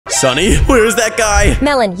Sonny, where's that guy?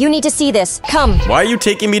 Melon, you need to see this. Come. Why are you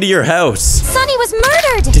taking me to your house? Sonny was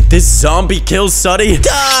murdered! Did this zombie kill Sonny?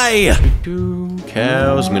 Die!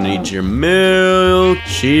 Cows, I'm gonna need your milk.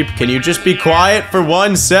 Sheep, can you just be quiet for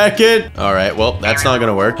 1 second? All right, well, that's not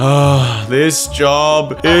gonna work. Oh, this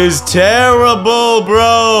job is terrible,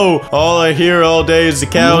 bro. All I hear all day is the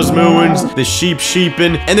cows mooing, the sheep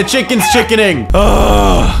sheeping, and the chickens chickening.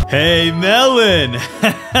 Oh. Hey, Melon.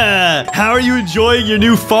 How are you enjoying your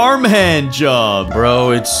new farmhand job?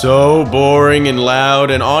 Bro, it's so boring and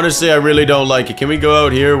loud, and honestly, I really don't like it. Can we go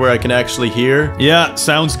out here where I can actually hear? Yeah,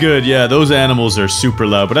 sounds good. Yeah, those animals are super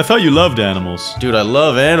loud, but I thought you loved animals. Dude, I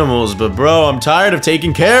love animals, but bro, I'm tired of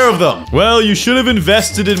taking care of them. Well, you should have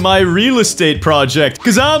invested in my real estate project,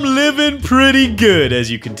 because I'm living pretty good, as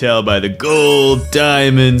you can tell by the gold,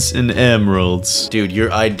 diamonds, and emeralds. Dude,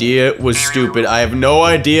 your idea was stupid. I have no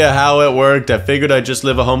idea how it worked. I figured I'd just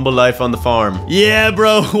live a humble life on the farm. Yeah,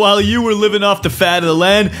 bro, while you were living off the fat of the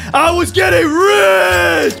land, I was getting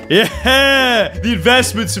rich! Yeah, the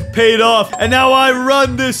investments have paid off, and now I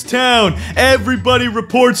run this town. Everybody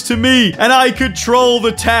reports to me, and I control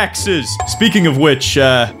the taxes. Speaking of which,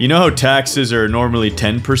 you know how taxes are normally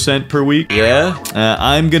 10% per week? Yeah?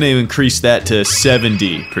 I'm gonna increase that to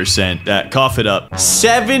 70%. Cough it up.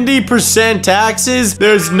 70% taxes?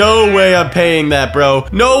 There's no way I'm paying that, bro.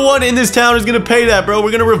 No one in this town is gonna pay that, bro.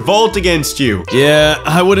 We're gonna revolt against you. Yeah,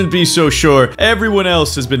 I wouldn't be so sure. Everyone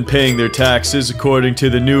else has been paying their taxes according to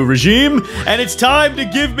the new regime, and it's time to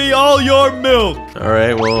give me all your milk. All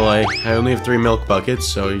right, well, I only have 3 milk buckets,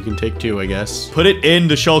 so you can take 2, I guess. Put it in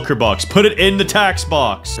the shulker box. Put it in the tax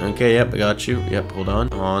box. Okay, yep, I got you. Yep, hold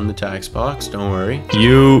on. On the tax box, don't worry.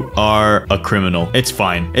 You are a criminal. It's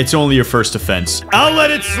fine. It's only your first offense. I'll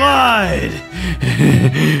let it slide.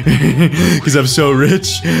 Because I'm so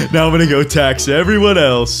rich. Now I'm gonna go tax everyone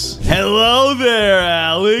else. Hello there,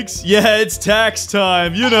 Alex. Yeah, it's tax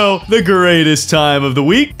time. You know, the greatest time of the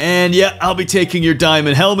week. And yeah, I'll be taking your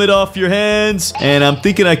diamond helmet off your hands. And I'm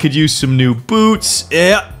thinking I could use some new boots.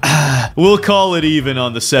 Yeah. We'll call it even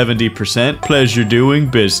on the 70%. Pleasure doing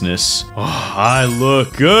business. Oh, I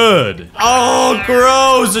look good. Oh,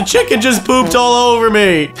 gross. The chicken just pooped all over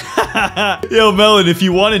me. Yo, Melon, if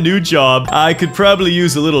you want a new job, I could probably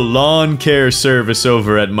use a little lawn care service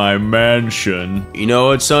over at my mansion. You know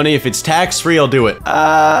what, Sonny? If it's tax-free, I'll do it.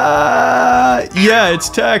 Yeah, it's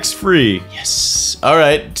tax-free. Yes. All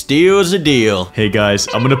right, deal is a deal. Hey, guys,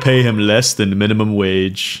 I'm gonna pay him less than minimum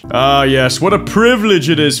wage. Ah, yes, what a privilege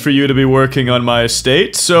it is for you to be working on my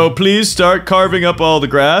estate. So please start carving up all the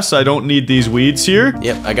grass. I don't need these weeds here.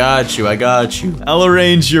 Yep, I got you. I got you. I'll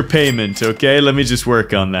arrange your payment, okay? Let me just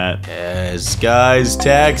work on that. Yes, guys,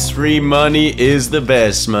 tax-free money is the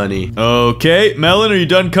best money. Okay, Melon, are you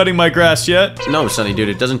done cutting my grass yet? No, Sonny, dude,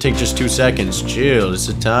 it doesn't take just 2 seconds. Chill, it's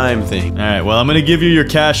a time thing. All right, well, I'm gonna give you your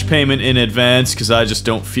cash payment in advance because I just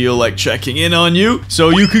don't feel like checking in on you. So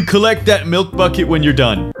you can collect that milk bucket when you're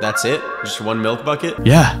done. That's it? Just 1 milk bucket?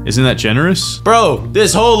 Yeah, isn't that generous? Bro,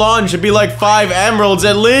 this whole lawn should be like 5 emeralds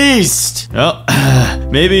at least. Well,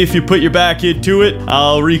 maybe if you put your back into it,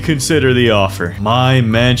 I'll reconsider the offer. My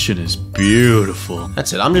mansion is beautiful.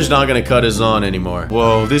 That's it. I'm just not gonna cut his lawn anymore.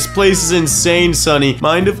 Whoa, this place is insane, Sonny.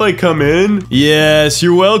 Mind if I come in? Yes,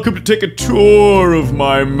 you're welcome to take a tour of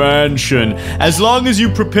my mansion. As long as you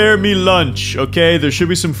prepare me lunch, okay? There should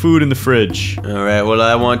be some food in the fridge. All right, well,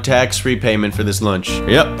 I want tax-free payment for this lunch.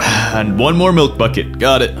 Yep, and 1 more milk bucket.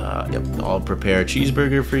 Got it. Yep, I'll prepare a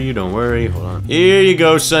cheeseburger for you. Don't worry. Hold on. Here you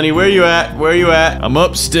go, Sonny. Where you at? Where you at? I'm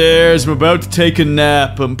upstairs. I'm about to take a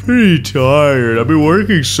nap. I'm pretty tired. I've been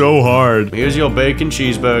working so hard. Here's your bacon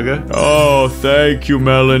cheeseburger. Oh, thank you,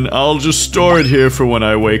 Melon. I'll just store it here for when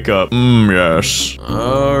I wake up. Yes.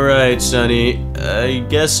 All right, Sonny. I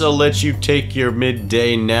guess I'll let you take your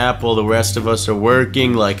midday nap while the rest of us are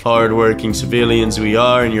working like hard-working civilians we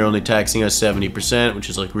are, and you're only taxing us 70%, which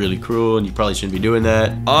is like really cruel, and you probably shouldn't be doing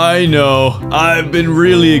that. I know. I've been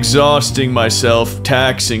really exhausting myself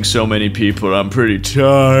taxing so many people. I'm pretty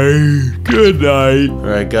tired. Good night. All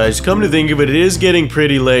right, guys, come to think of it, it is getting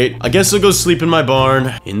pretty late. I guess I'll go sleep in my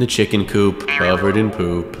barn, in the chicken coop, covered in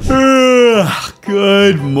poop.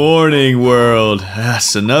 Good morning, world.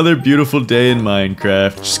 It's another beautiful day in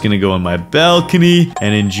Minecraft. Just gonna go on my balcony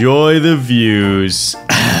and enjoy the views.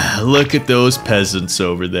 look at those peasants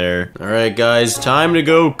over there. All right, guys, time to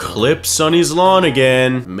go clip Sunny's lawn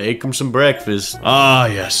again. Make him some breakfast. Ah,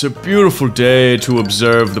 yes, a beautiful day to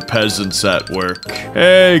observe the peasants at work.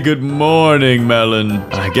 Hey, good morning, Melon.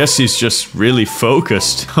 I guess he's just really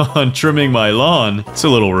focused on trimming my lawn. It's a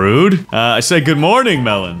little rude. I said good morning,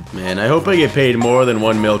 Melon. Man, I hope I get paid more than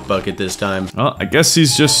 1 milk bucket this time. Well, I guess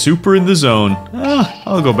he's just super in the zone.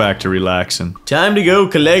 I'll go back to relaxing. Time to go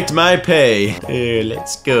collect my pay. Here,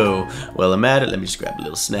 let's go. While I'm at it, let me just grab a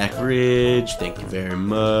little snack fridge. Thank you very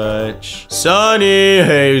much. Sunny,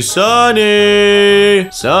 hey, Sunny.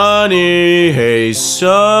 Sunny, hey,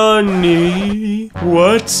 Sunny.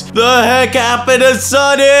 What the heck happened to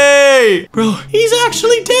Sunny? Bro, he's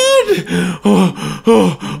actually dead.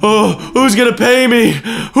 Who's gonna pay me?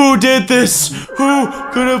 Who did this? Who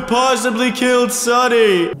could have possibly killed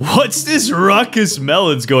Sunny? What's this ruckus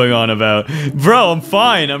Melon's going on about? Bro, I'm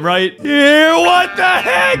fine. I'm right here. What the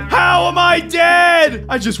heck? How am I dead?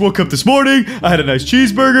 I just woke up this morning. I had a nice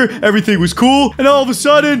cheeseburger. Everything was cool. And all of a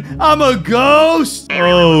sudden, I'm a ghost.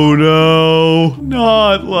 Oh, no.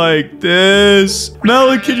 Not like this.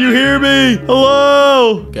 Melon, can you hear me?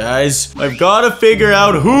 Hello? Guys, I've got to figure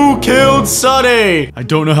out who killed Sunny. I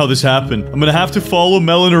don't know how this happened. I'm gonna have to follow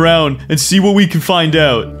Melon around and see what we can find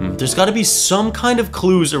out. There's got to be some kind of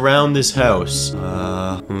clues around this house.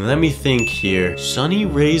 Let me think here. Sunny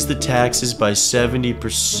raised the taxes by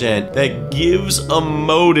 70%. That gives a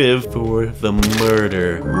motive for the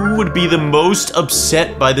murder. Who would be the most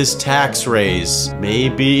upset by this tax raise?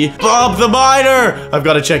 Maybe Bob the miner! I've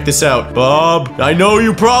got to check this out. Bob, I know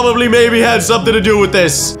you probably maybe had something to do with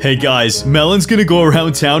this. Hey guys, Melon's gonna go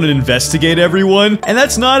around town and investigate everyone, and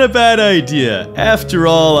that's not a bad idea. After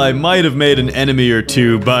all, I might have made an enemy or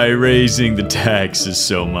two by raising the taxes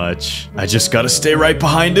so much. I just gotta stay right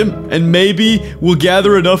behind him, and maybe we'll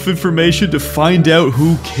gather enough information to find out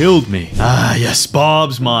who killed me. Ah, yes,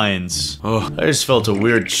 Bob's mines. Oh, I just felt a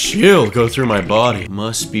weird chill go through my body.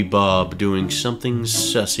 Must be Bob doing something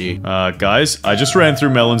sussy. Guys, I just ran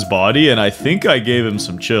through Melon's body, and I think I gave him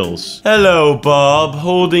some chills. Hello, Bob.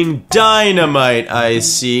 Holding dynamite, I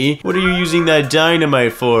see. What are you using that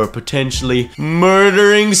dynamite for? Potentially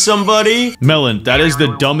murdering somebody? Melon, that is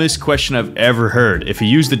the dumbest question I've ever heard. If he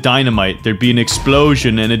used the dynamite, there'd be an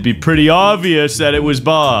explosion, and it'd be pretty obvious that it was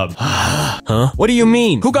Bob. Huh? What do you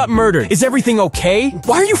mean? Who got murdered? Is everything okay?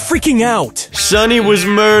 Why are you freaking out? Sunny was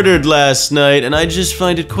murdered last night, and I just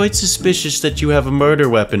find it quite suspicious that you have a murder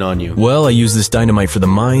weapon on you. Well, I use this dynamite for the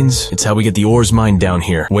mines. It's how we get the ores mined down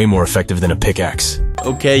here. Way more effective than a pickaxe.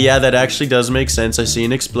 Okay, yeah, that actually does make sense. I see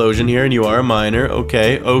an explosion here, and you are a miner.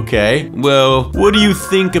 Okay. Well, what do you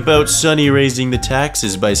think about Sunny raising the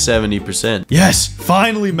taxes by 70%? Yes,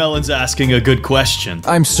 finally Melon's asking a good question.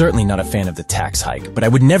 I'm certainly not a fan of the tax hike, but I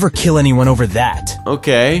would never kill anyone over that.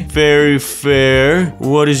 Okay, very fair.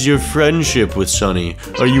 What is your friendship with Sunny?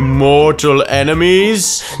 Are you mortal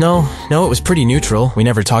enemies? No, it was pretty neutral. We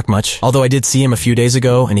never talked much. Although I did see him a few days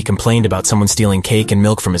ago, and he complained about someone stealing cake and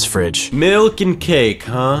milk from his fridge. Milk and cake,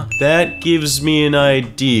 huh? That gives me an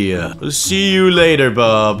idea. We'll see you later,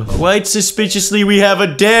 Bob. Quite suspiciously, we have a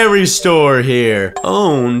dairy store here,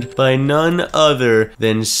 owned by none other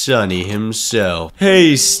than Sunny himself.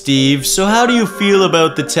 Hey, Steve, so how do you feel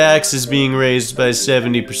about the taxes being raised by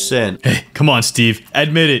 70%? Hey, come on, Steve.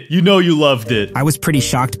 Admit it. You know you loved it. I was pretty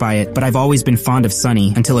shocked by it, but I've always been fond of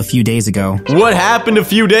Sunny until a few days ago. What happened a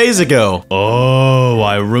few days ago? Oh,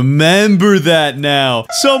 I remember that now.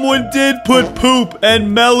 Someone did put poop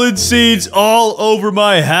and melon seeds all over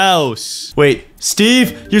my house. Wait,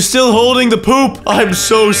 Steve, you're still holding the poop? I'm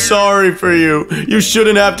so sorry for you. You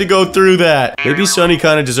shouldn't have to go through that. Maybe Sunny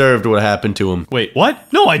kind of deserved what happened to him. Wait,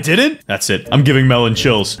 what? No, I didn't. That's it. I'm giving Melon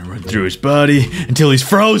chills. I run through his body until he's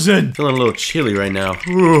frozen. Feeling a little chilly right now.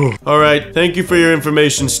 All right, thank you for your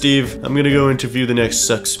information, Steve. I'm gonna go interview the next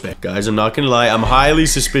suspect. Guys, I'm not gonna lie. I'm highly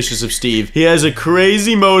suspicious of Steve. He has a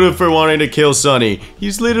crazy motive for wanting to kill Sunny.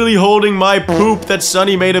 He's literally holding my poop that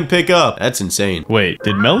Sunny made him pick up. That's insane. Wait,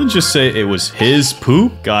 did Melon just say it was his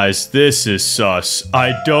poop? Guys, this is sus.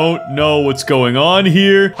 I don't know what's going on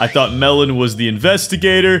here. I thought Melon was the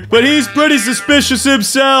investigator, but he's pretty suspicious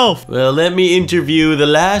himself. Well, let me interview the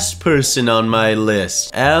last person on my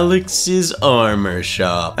list. Alex's armor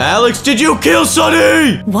shop. Alex, did you kill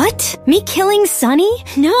Sunny? What? Me killing Sunny?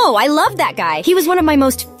 No, I love that guy. He was one of my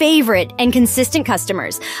most favorite and consistent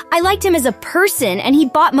customers. I liked him as a person, and he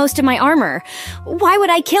bought most of my armor. Why would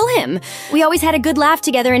I kill him? We always had a good laugh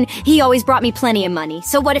together, and he always brought me plenty of money,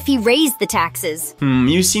 so what if he raised the taxes?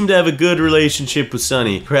 You seem to have a good relationship with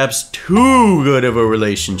Sunny. Perhaps too good of a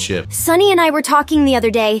relationship. Sunny and I were talking the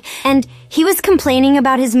other day, and he was complaining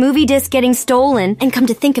about his movie disc getting stolen. And come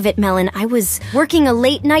to think of it, Melon, I was working a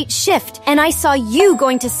late night shift, and I saw you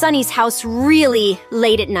going to Sunny's house really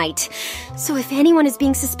late at night. So if anyone is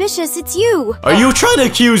being suspicious, it's you. Are you trying to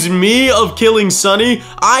accuse me of killing Sunny?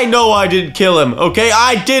 I know I didn't kill him, okay?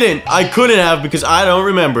 I didn't. I couldn't have because I don't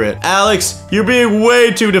remember it. Alex, you're being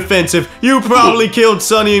way too defensive. You probably killed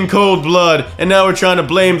Sunny in cold blood, and now we're trying to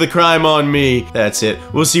blame the crime on me. That's it.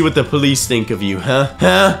 We'll see what the police think of you,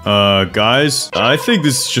 huh? Guys, I think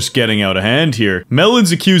this is just getting out of hand here.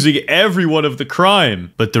 Melon's accusing everyone of the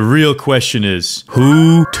crime. But the real question is,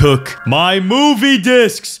 who took my movie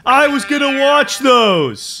discs? I was gonna watch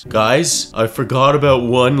those. Guys, I forgot about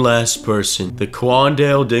one last person. The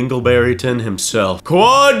Quandale Dingleberryton himself.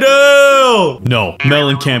 Quandale! No,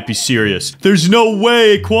 Melon can't be serious. There's no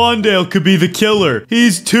way Quandale could be the killer.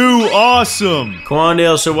 He's too awesome.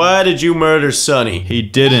 Quandale, so why did you murder Sunny? He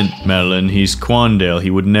didn't, Melon. He's Quandale.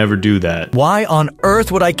 He would never do that. Why on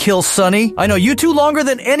earth would I kill Sunny? I know you two longer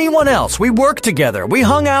than anyone else. We worked together. We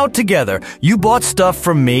hung out together. You bought stuff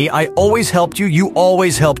from me. I always helped you. You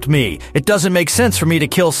always helped me. It doesn't make sense for me to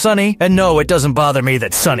kill Sunny. And no, it doesn't bother me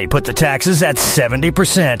that Sunny put the taxes at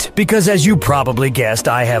 70%. Because as you probably guessed,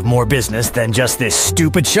 I have more business than just this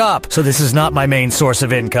stupid shop. So this is not my main source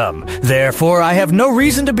of income. Therefore, I have no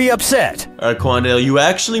reason to be upset. Quandale, you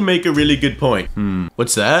actually make a really good point.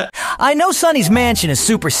 What's that? I know Sunny's mansion is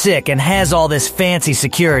super sick and has all this fancy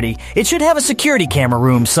security. It should have a security camera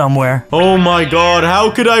room somewhere. Oh my god, how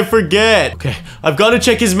could I forget? Okay, I've got to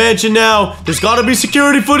check his mansion now. There's got to be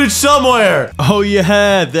security footage somewhere. Oh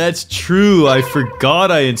yeah, that's true. I forgot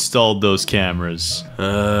I installed those cameras.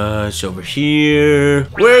 It's over here.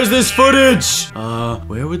 Where's this footage?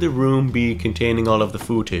 Where would the room be containing all of the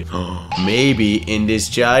footage? Maybe in this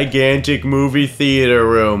gigantic movie theater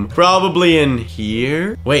room. Probably in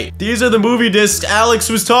here? Wait, these are the movie discs Alex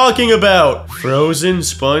was talking about. Frozen,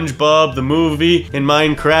 SpongeBob the movie, and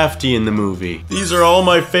Minecraftian the movie. These are all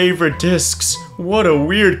my favorite discs. What a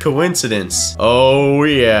weird coincidence. Oh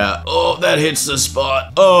yeah. Oh, that hits the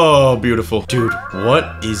spot. Oh, beautiful. Dude,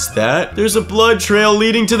 what is that? There's a blood trail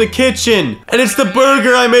leading to the kitchen. And it's the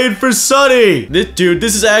burger I made for Sunny. Dude,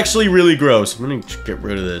 this is actually really gross. I'm gonna get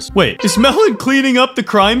rid of this. Wait, is Melon cleaning up the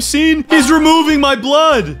crime scene? He's removing my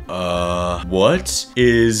blood. What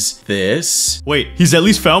is this? Wait, he's at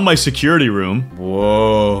least found my security room.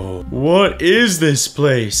 Whoa. What is this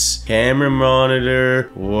place? Camera monitor.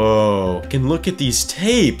 Whoa. I can look at these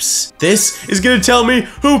tapes. This is gonna tell me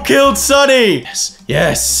who killed Sunny. Yes.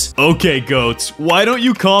 Yes. Okay, goats. Why don't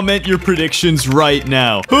you comment your predictions right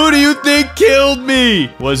now? Who do you think killed me?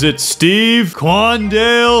 Was it Steve,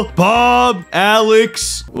 Quandale, Bob,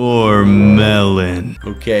 Alex, or Melon?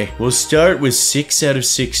 Okay, we'll start with 6 out of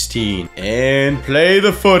 16. And play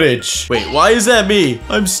the footage. Wait, why is that me?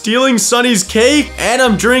 I'm stealing Sunny's cake and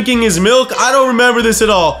I'm drinking his milk? I don't remember this at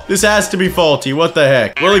all. This has to be faulty. What the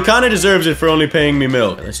heck? Well, he kind of deserves it for only paying me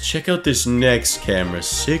milk. Let's check out this next camera.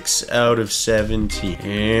 6 out of 17.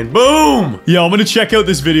 And boom! Yeah, I'm gonna check out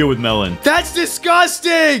this video with Melon. That's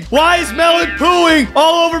disgusting! Why is Melon pooing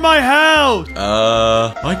all over my house?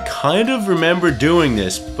 I kind of remember doing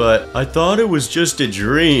this, but I thought it was just a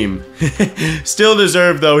dream. Still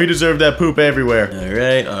deserved, though. He deserved that poop everywhere.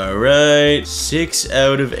 All right. 6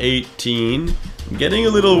 out of 18. I'm getting a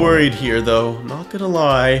little worried here, though. Not gonna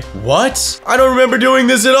lie. What? I don't remember doing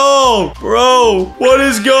this at all! Bro, what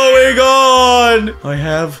is going on? I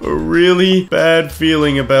have a really bad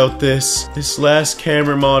feeling about this. This last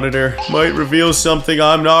camera monitor might reveal something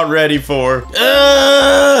I'm not ready for.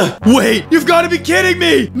 Wait, you've got to be kidding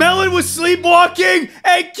me! Melon was sleepwalking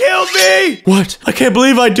and killed me! What? I can't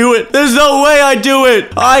believe I do it. There's no way I do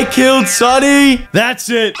it. I killed Sunny. That's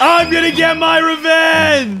it. I'm gonna get my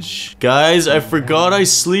revenge! Guys, I forgot I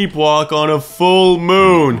sleepwalk on a full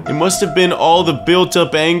moon. It must have been all the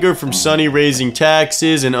built-up anger from Sunny raising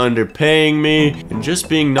taxes and underpaying me and just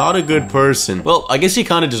being not a good person. Well, I guess he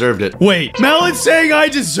kind of deserved it. Wait, Melon saying I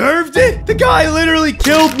deserved it? The guy literally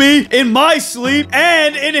killed me in my sleep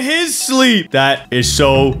and in his sleep. That is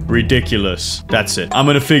so ridiculous. That's it. I'm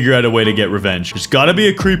gonna figure out a way to get revenge. There's gotta be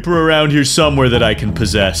a creeper around here somewhere that I can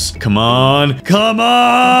possess. Come on. Come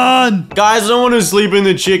on! Guys, I don't want to sleep in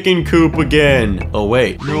the chicken coop again. Oh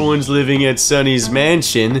wait, no one's living at Sunny's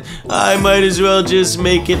mansion. I might as well just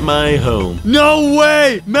make it my home. No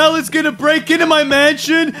way! Melon's gonna break into my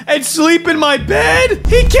mansion and sleep in my bed?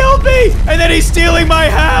 He killed me! And then he's stealing my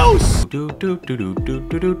house! Look,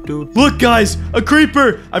 guys, a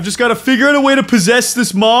creeper. I've just got to figure out a way to possess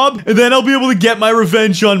this mob, and then I'll be able to get my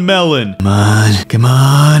revenge on Melon. Come on, come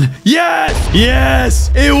on. Yes,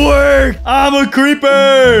 yes, it worked. I'm a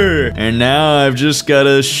creeper. And now I've just got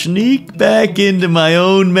to sneak back into my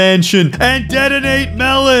own mansion and detonate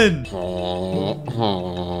Melon.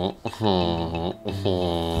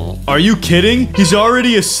 Are you kidding? He's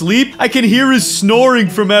already asleep? I can hear his snoring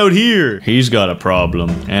from out here. He's got a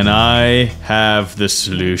problem, and I have the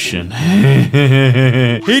solution.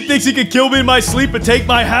 He thinks he can kill me in my sleep and take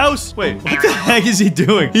my house? Wait, what the heck is he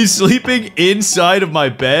doing? He's sleeping inside of my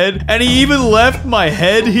bed, and he even left my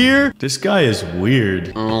head here? This guy is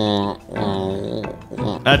weird.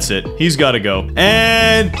 That's it. He's got to go.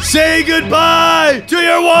 And say goodbye to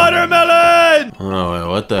your watermelon! Oh, wait,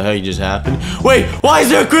 what the heck just happened? Wait, why is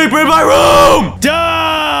there a creeper in my room?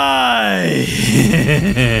 Die!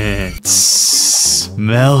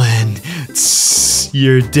 Melon.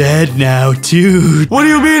 You're dead now, dude. What do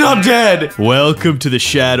you mean I'm dead? Welcome to the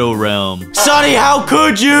Shadow Realm. Sonny, how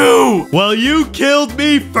could you? Well, you killed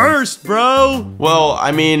me first, bro. Well,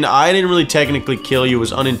 I mean, I didn't really technically kill you. It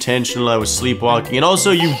was unintentional. I was sleepwalking. And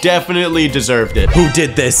also, you definitely deserved it. Who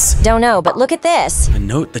did this? Don't know, but look at this. A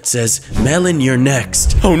note that says, Melon, you're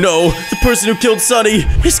next. Oh no, the person who killed Sonny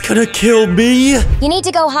is gonna kill me. You need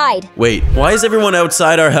to go hide. Wait, why is everyone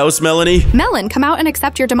outside our house, Melanie? Melon, come out and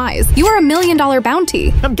accept your demise. You are $1 million bounty.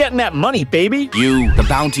 I'm getting that money, baby. The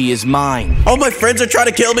bounty is mine. All my friends are trying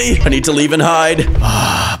to kill me. I need to leave and hide.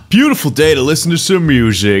 Beautiful day to listen to some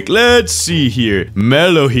music. Let's see here.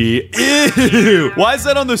 Melohy. Ew. Why is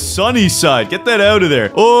that on the sunny side? Get that out of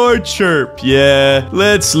there. Or chirp. Yeah,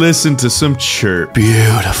 let's listen to some chirp.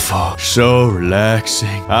 Beautiful. So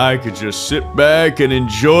relaxing. I could just sit back and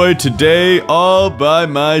enjoy today all by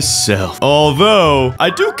myself. Although,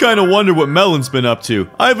 I do kind of wonder what Melon's been up to.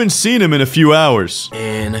 I haven't seen him in a few hours.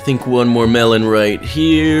 And I think one more melon right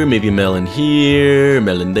here. Maybe a melon here.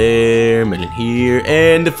 Melon there. Melon here.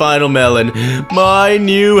 And the final melon. My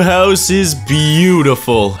new house is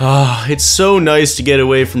beautiful. Ah, it's so nice to get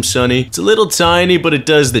away from Sonny. It's a little tiny, but it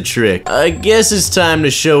does the trick. I guess it's time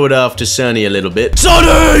to show it off to Sonny a little bit.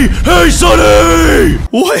 Sonny! Hey, Sonny!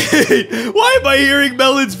 Wait, why am I hearing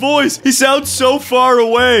Melon's voice? He sounds so far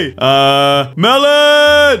away.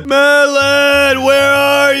 Melon! Melon, where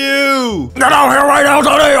are you? Get out here right now,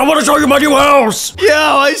 Sonny. I want to show you my new house. Yo,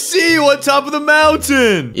 I see you on top of the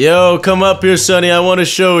mountain. Yo, come up here, Sonny. I want to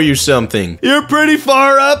show you something. You're pretty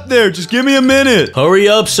far up there. Just give me a minute. Hurry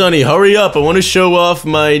up, Sonny. Hurry up. I want to show off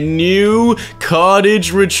my new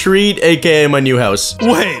cottage retreat, aka my new house.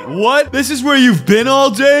 Wait, what? This is where you've been all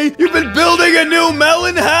day? You've been building a new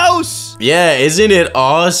melon house? Yeah, isn't it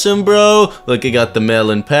awesome, bro? Look, I got the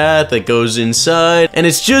melon path that goes inside, and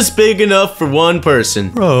it's just big enough for one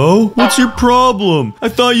person. Bro, what's your problem? I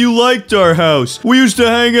thought you liked our house. We used to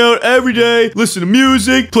hang out every day, listen to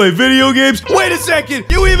music, play video games. Wait a second,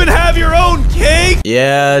 you even have your own cake?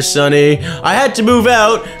 Yeah, Sonny. I had to move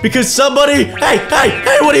out because somebody... Hey,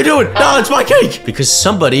 what are you doing? No, it's my cake. Because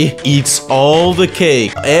somebody eats all the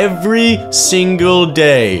cake every single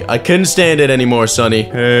day. I couldn't stand it anymore, Sonny.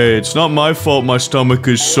 Hey, it's not my fault my stomach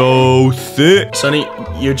is so thick. Sonny,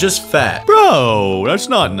 you're just fat. Bro, that's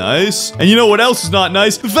not nice. And you know what else is not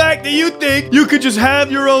nice? The fact that you think you could just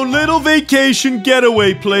have your own little vacation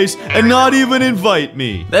getaway place and not even invite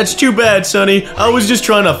me. That's too bad, Sonny. I was just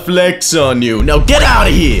trying to flex on you. Now get out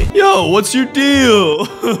of here. Yo, what's your deal?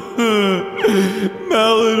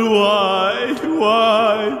 Melon, why?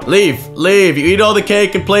 Why? Leave. You eat all the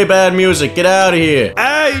cake and play bad music. Get out of here.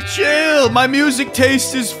 Hey, chill. My music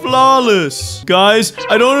taste is flawless. Guys,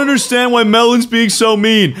 I don't understand why Melon's being so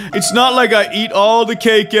mean. It's not like I eat all the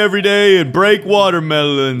cake every day and break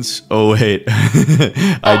watermelons. Oh, wait.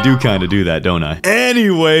 I do kind of do that, don't I?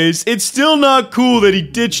 Anyways, it's still not cool that he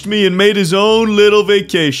ditched me and made his own little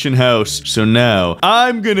vacation house. So now,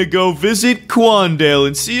 I'm gonna go visit Quandale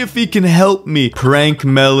and see if he can help me prank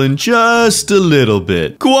Melon just a little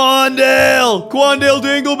bit. Quandale! Quandale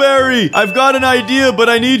Dingleberry! I've got an idea, but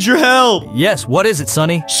I need your help. Yes, what is it,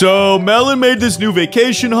 Sonny? So, Melon made this new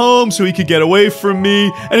vacation home so he could get away from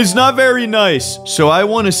me, and it's not very nice. So I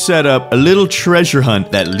want to set up a little treasure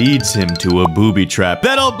hunt that leads him to a booby trap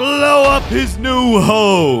that'll blow up his new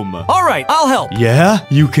home. All right, I'll help. Yeah?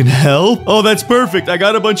 You can help? Oh, that's perfect. I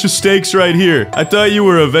got a bunch of steaks right here. I thought you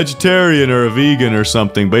were a vegetarian or a vegan or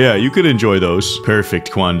something, but yeah, you could enjoy those.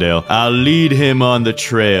 Perfect, Quandale. I'll lead him on the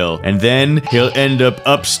trail, and then he'll end up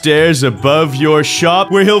upstairs above your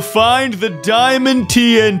shop where he'll find the diamond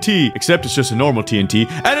TNT. Except it's just a normal TNT,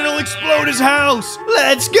 and it'll explode his house.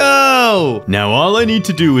 Let's go! Now all I need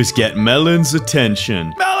to do is get Melon's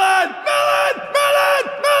attention. Melon!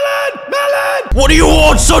 What do you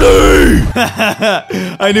want, Sonny?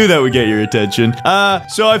 I knew that would get your attention.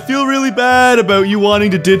 So I feel really bad about you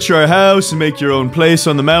wanting to ditch our house and make your own place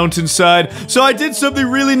on the mountainside. So I did something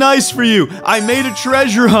really nice for you. I made a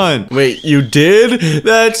treasure hunt. Wait, you did?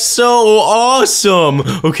 That's so awesome.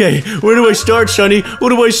 Okay, where do I start, Sonny? What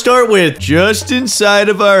do I start with? Just inside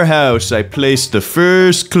of our house, I placed the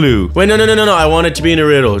first clue. Wait, no. I want it to be in a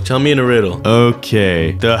riddle. Tell me in a riddle.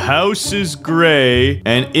 Okay. The house is gray,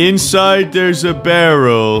 and inside there's a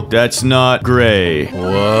barrel that's not gray.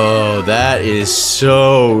 Whoa, that is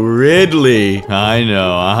so Ridley. I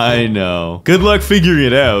know. Good luck figuring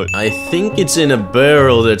it out. I think it's in a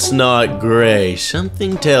barrel that's not gray.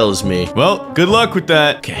 Something tells me. Well, good luck with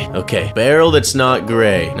that. Okay. Barrel that's not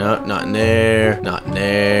gray. No, not in there. Not in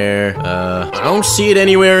there. I don't see it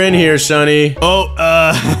anywhere in here, Sonny. Oh,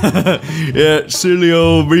 yeah, silly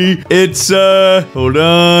old me. It's, hold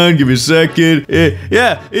on, give me a second.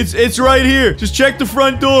 Yeah, it's right here. Just check the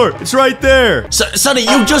front door. It's right there. Sonny,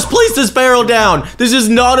 you just placed this barrel down. This is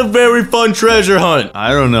not a very fun treasure hunt.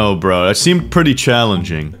 I don't know, bro. That seemed pretty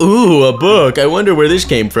challenging. Ooh, a book. I wonder where this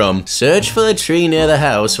came from. Search for a tree near the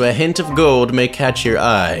house where a hint of gold may catch your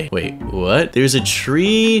eye. Wait, what? There's a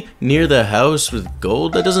tree near the house with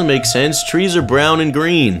gold? That doesn't make sense. Trees are brown and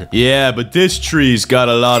green. Yeah, but this tree's got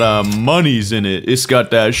a lot of monies in it. It's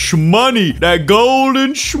got that shmoney, that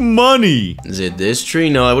golden shmoney. Is it this tree?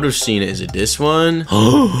 No, I would have seen it. Is it this one?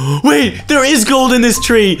 Wait, there is gold in this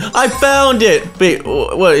tree. I found it. Wait,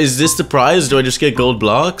 what? Is this the prize? Do I just get gold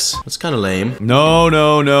blocks? That's kind of lame. No.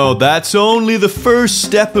 That's only the first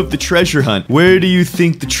step of the treasure hunt. Where do you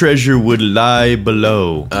think the treasure would lie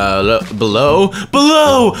below? Below?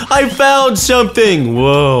 Below! I found something!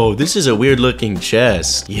 Whoa, this is a weird looking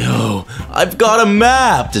chest. Yo, I've got a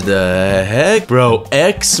map. The heck? Bro,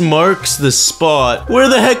 X marks the spot. Where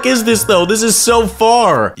the heck is this though? This is so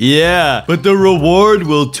far. Yeah, but the reward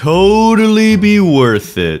will totally be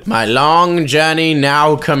worth it. My long journey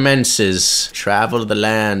now commences. Travel the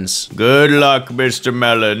lands. Good luck, Mr.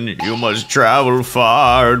 Melon. You must travel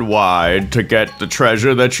far and wide to get the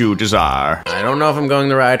treasure that you desire. I don't know if I'm going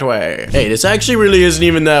the right way. Hey, this actually really isn't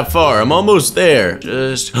even that far. I'm almost there.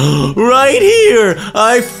 Just right here.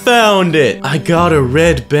 I found it. I got a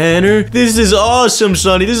red banner. This is awesome,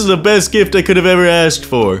 Sonny. This is the best gift I could have ever asked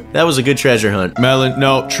for. That was a good treasure hunt. Melon,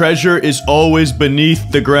 no, treasure is always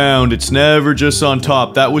beneath the ground. It's never just on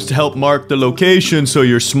top. That was to help mark the location so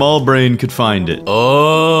your small brain could find it.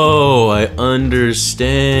 Oh, I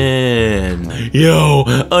understand. Yo,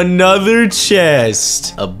 another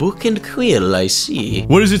chest. A book and quill, I see.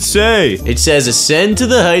 What does it say? It says, ascend to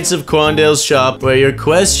the heights of Quandale's shop, where your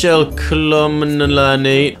quest shall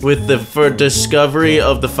culminate with the discovery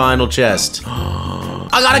of the final chest.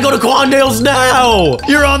 I gotta go to Quandale's now!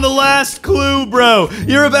 You're on the last clue, bro.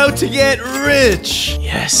 You're about to get rich.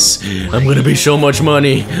 Yes, I'm gonna be so much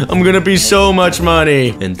money. I'm gonna be so much money.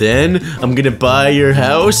 And then I'm gonna buy your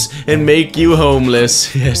house and make you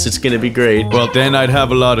homeless. Yes, it's gonna be great. Well, then I'd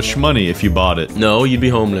have a lot of shmoney if you bought it. No, you'd be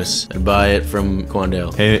homeless. I'd buy it from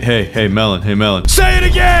Quandale. Hey, Melon. Hey, Melon. Say it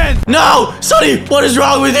again! No! Sonny, what is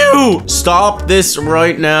wrong with you? Stop this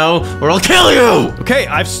right now, or I'll kill you! Okay,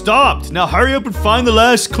 I've stopped. Now hurry up and find the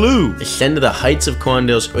last clue. Ascend to the heights of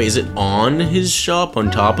Quandale's. Wait, is it on his shop, on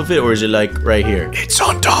top of it, or is it like right here? It's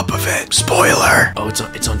on top of it. Spoiler. Oh,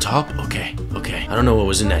 it's on top? Okay. I don't know what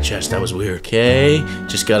was in that chest. That was weird. Okay,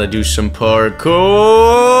 just gotta do some parkour.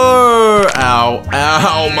 Ow,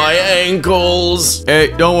 my ankles.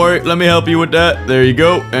 Hey, don't worry. Let me help you with that. There you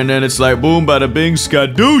go. And then it's like boom, bada bing,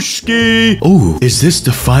 skadooshki. Oh, is this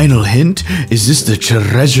the final hint? Is this the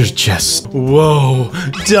treasure chest? Whoa,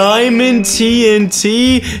 diamond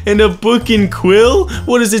TNT and a book and quill?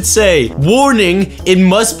 What does it say? Warning, it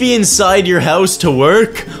must be inside your house to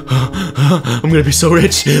work. I'm gonna be so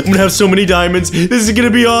rich. I'm gonna have so many diamonds. This is gonna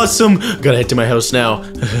be awesome. Gotta head to my house now.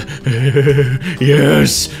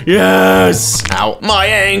 Yes. Ow, my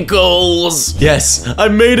ankles. Yes, I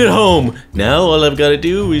made it home. Now all I've gotta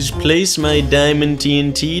do is place my diamond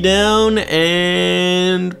TNT down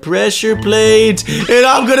and pressure plate, and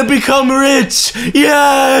I'm gonna become rich.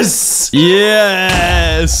 Yes.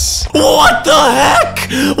 What the heck?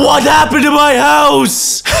 What happened to my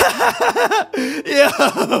house?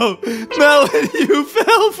 Yo, Melon, you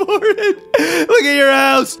fell for it. Look at your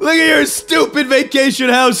house. Look at your stupid vacation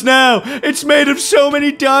house now. It's made of so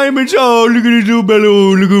many diamonds. Oh, look at it,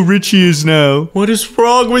 Melon. Look how rich he is now. What is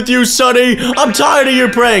wrong with you, Sonny? I'm tired of your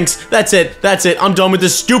pranks. That's it. I'm done with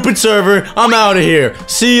this stupid server. I'm out of here.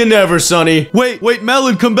 See you never, Sonny. Wait,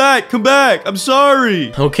 Melon, come back. I'm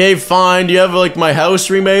sorry. Okay, fine. Do you have like my my house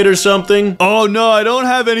remade or something? Oh, no, I don't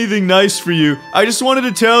have anything nice for you. I just wanted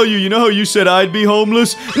to tell you, you know how you said I'd be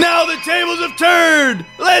homeless? Now the tables have turned!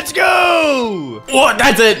 Let's go! What?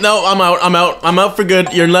 That's it. No, I'm out. I'm out for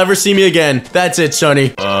good. You'll never see me again. That's it, Sonny.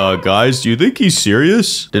 Guys, do you think he's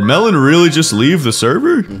serious? Did Melon really just leave the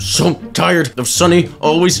server? I'm so tired of Sonny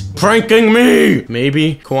always pranking me.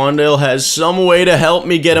 Maybe Quandale has some way to help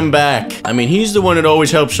me get him back. I mean, he's the one that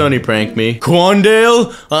always helps Sonny prank me.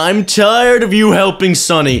 Quandale, I'm tired of you helping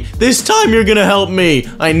Sonny. This time you're gonna help me.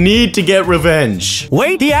 I need to get revenge.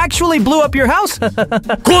 Wait, he actually blew up your house?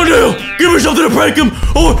 Quandale, give me something to prank him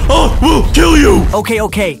or I will kill you. Okay.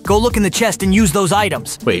 Go look in the chest and use those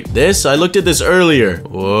items. Wait, this? I looked at this earlier.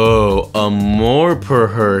 Whoa, a more per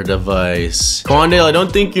her device. Quandale, I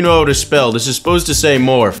don't think you know how to spell. This is supposed to say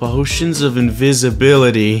more. Potions of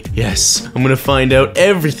invisibility. Yes, I'm gonna find out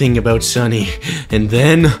everything about Sonny. And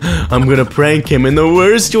then I'm gonna prank him in the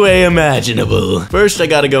worst way imaginable. First, I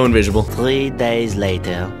gotta go invisible. 3 days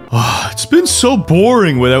later. It's been so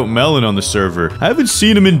boring without Melon on the server. I haven't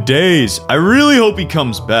seen him in days. I really hope he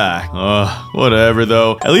comes back. Whatever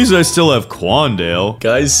though. At least I still have Quandale.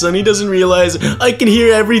 Guys, Sonny doesn't realize I can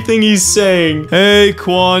hear everything he's saying. Hey,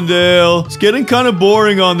 Quandale. It's getting kind of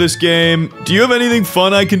boring on this game. Do you have anything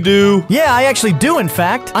fun I can do? Yeah, I actually do, in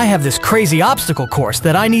fact. I have this crazy obstacle course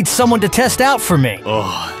that I need someone to test out for me.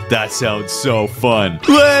 Oh, that sounds so fun.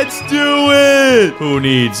 Let's do it! Who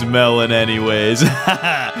needs Melon anyways?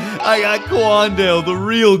 I got Quandale, the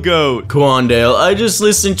real goat. Quandale, I just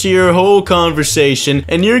listened to your whole conversation,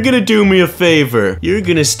 and you're gonna do me a favor. You're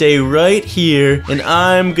gonna stay right here, and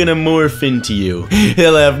I'm gonna morph into you.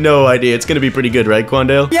 He'll have no idea. It's gonna be pretty good, right,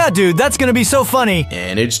 Quandale? Yeah, dude, that's gonna be so funny.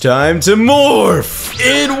 And it's time to morph!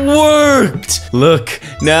 It worked! Look,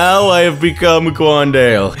 now I have become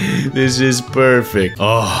Quandale. This is perfect.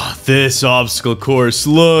 Oh, this obstacle course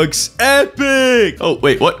looks epic! Oh,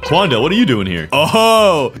 wait, what? Quandale, what are you doing here?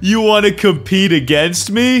 Oh, you want to compete against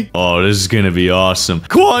me? Oh, this is gonna be awesome.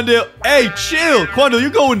 Quandale, hey, chill! Quandale, you're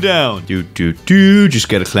going down. Just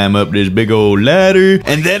gotta climb up this big old ladder,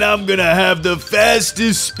 and then I'm gonna have the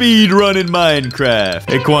fastest speed run in Minecraft.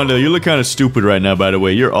 Hey, Quandale, you look kind of stupid right now, by the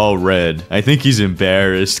way. You're all red. I think he's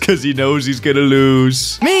embarrassed because he knows he's gonna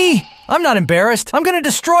lose. Me? I'm not embarrassed. I'm gonna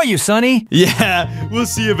destroy you, Sonny. Yeah, we'll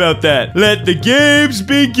see about that. Let the games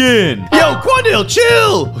begin. Yo, Quandale,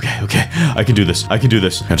 chill! Okay. I can do this. I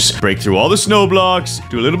just break through all the snow blocks,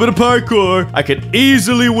 do a little bit of parkour. I can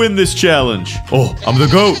easily win this challenge. Oh, I'm the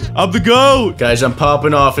goat. Guys, I'm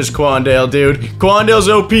popping off as Quandale, dude. Quandale's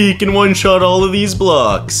OP. He can one-shot all of these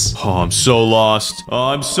blocks. Oh, I'm so lost.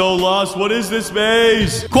 What is this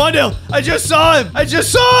maze? Quandale, I just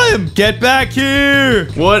saw him. Get back here.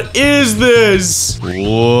 What is this?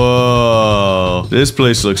 Whoa. This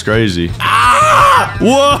place looks crazy.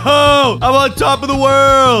 Whoa! I'm on top of the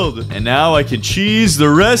world! And now I can cheese the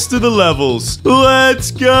rest of the levels.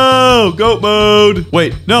 Let's go! Goat mode.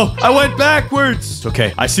 Wait, no, I went backwards.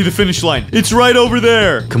 Okay, I see the finish line. It's right over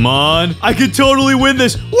there. Come on. I could totally win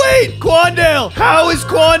this. Wait, Quandale! How is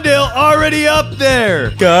Quandale already up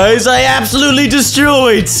there? Guys, I absolutely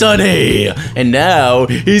destroyed Sonny. And now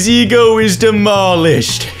his ego is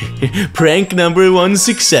demolished. Prank number 1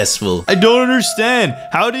 successful. I don't understand.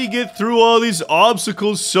 How did he get through all these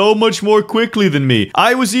obstacles so much more quickly than me?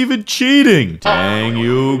 I was even cheating. Dang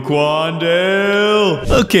you, Quandale.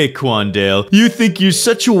 Okay, Quandale, you think you're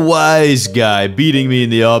such a wise guy beating me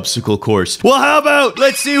in the obstacle course. Well, how about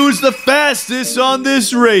let's see who's the fastest on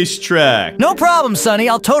this racetrack? No problem, Sonny.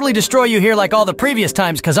 I'll totally destroy you here like all the previous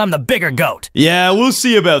times because I'm the bigger goat. Yeah, we'll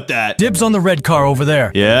see about that. Dibs on the red car over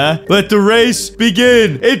there. Yeah? Let the race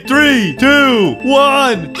begin in 3, 2,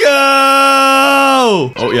 1,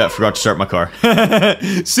 go! Oh, yeah, I forgot to start my car.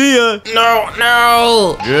 See ya.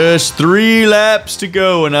 No. Just 3 laps to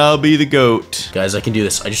go and I'll be the goat. Guys, I can do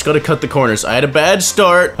this. I just gotta cut the corners. I had a bad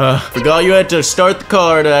start. Forgot you had to start the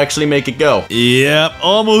car to actually make it go. Yep,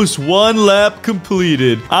 almost 1 lap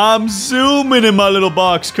completed. I'm zooming in my little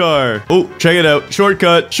box car. Oh, check it out.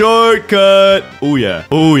 Shortcut. Oh, yeah.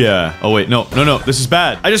 Oh, wait, no. This is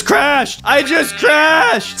bad. I just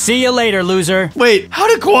crashed. See you later, loser. Wait, how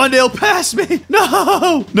did Quandale pass me?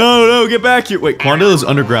 No, get back here. Wait, Quandale is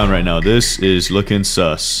underground right now. This is looking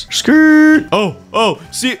sus. Skirt. Oh,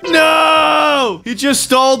 see. No! no! He just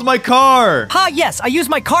stalled my car. Ha, yes, I used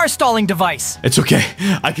my car stalling device. It's okay.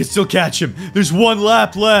 I can still catch him. There's one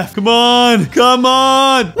lap left. Come on. Come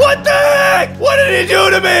on. What the heck? What did he do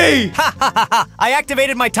to me? Ha ha ha ha. I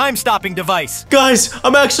activated my time-stopping device. Guys,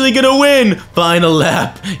 I'm actually gonna win. Final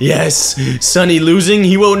lap. Yes. Sunny losing,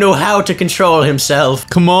 he won't know how to control himself.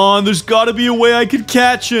 Come on, there's gotta be a way I could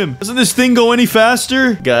catch him. Doesn't this thing go any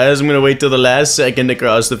faster? Guys, I'm gonna wait till the last second to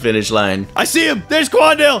cross the finish line. I see him. There's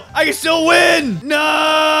Quandale. I can still win.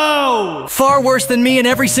 No! Far worse than me in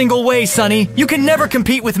every single way, Sonny. You can never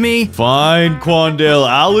compete with me. Fine, Quandale.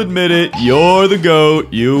 I'll admit it. You're the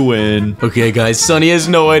GOAT. You win. Okay, guys, Sunny has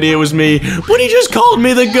no idea it was me, but he just called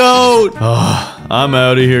me the GOAT. I'm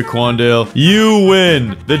out of here, Quandale. You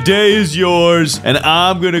win. The day is yours, and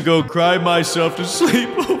I'm gonna go cry myself to sleep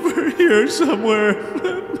over here somewhere.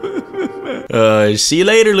 See you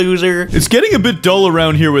later, loser. It's getting a bit dull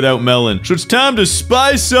around here without Melon, so it's time to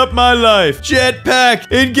spice up my life.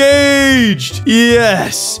 Jetpack engaged.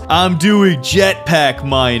 Yes, I'm doing jetpack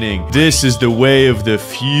mining. This is the way of the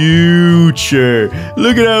future.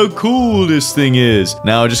 Look at how cool this thing is.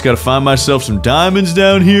 Now I just gotta find myself some diamonds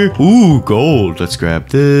down here. Ooh, gold. Let's grab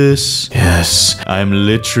this. Yes, I'm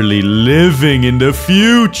literally living in the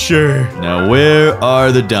future. Now where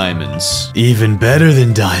are the diamonds? Even better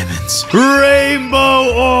than diamonds.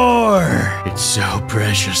 Rainbow ore! It's so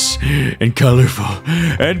precious and colorful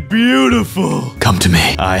and beautiful. Come to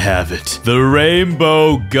me. I have it. The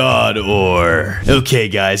Rainbow God Ore. Okay,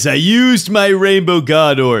 guys, I used my Rainbow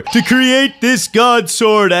God Ore to create this God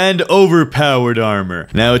Sword and overpowered armor.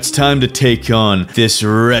 Now it's time to take on this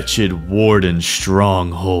wretched Warden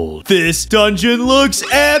stronghold. This dungeon looks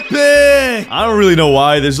epic! I don't really know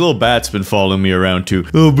why. This little bat's been following me around too.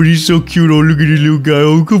 Oh, but he's so cute. Oh, look at this little guy.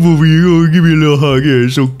 Oh, come over here. Oh, give me a little hug. Yeah,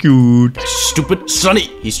 so cute. Stupid Sunny.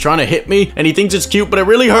 He's trying to hit me, and he thinks it's cute, but it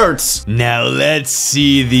really hurts. Now let's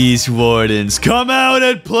see these wardens. Come out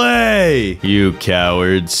and play. You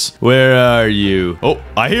cowards. Where are you? Oh,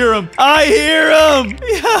 I hear him. I hear him.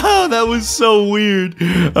 Yeah, that was so weird.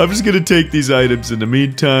 I'm just gonna take these items in the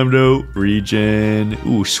meantime, though. Regen.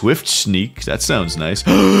 Ooh, Swift Sneak. That sounds nice.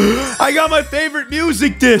 I got my favorite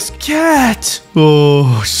music disc. Cat.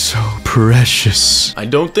 Oh, so precious. I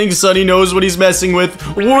don't think Sunny knows what he's messing with.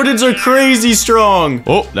 Wardens are crazy strong.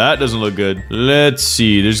 Oh, that doesn't look good. Let's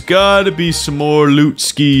see. There's gotta be some more loot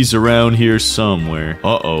skis around here somewhere.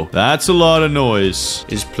 Uh-oh. That's a lot of noise.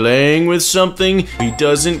 He's playing with something he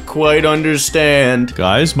doesn't quite understand.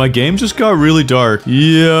 Guys, my game just got really dark.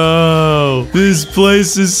 Yo, this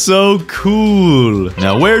place is so cool.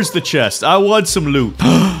 Now, where's the chest? I want some loot.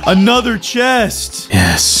 Another chest.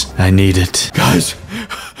 Yes, I need it. Guys,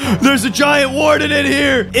 there's a giant warden in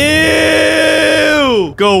here.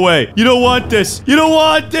 Ew. Go away. You don't want this. You don't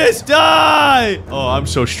want this. Die. Oh, I'm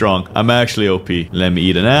so strong. I'm actually OP. Let me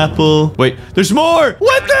eat an apple. Wait, there's more.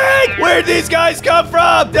 What the heck? Where'd these guys come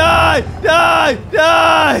from? Die. Die.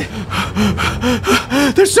 Die.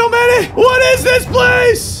 There's so many. What is this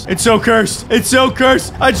place? It's so cursed. It's so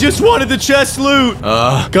cursed. I just wanted the chest loot.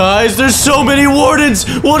 Guys, there's so many wardens.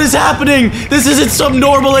 What is happening? This isn't some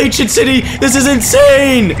normal ancient city. This is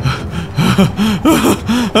insane.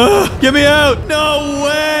 Get me out. No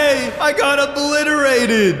way. I got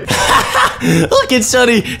obliterated. Look at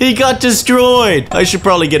Sunny. He got destroyed. I should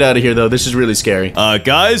probably get out of here, though. This is really scary.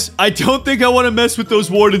 Guys, I don't think I want to mess with those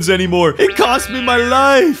wardens anymore. It cost me my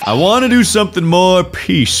life. I want to do something more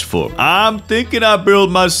peaceful. I'm thinking I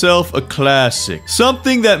build myself a classic.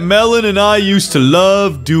 Something that Melon and I used to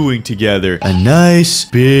love doing together. A nice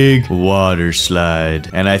big water slide.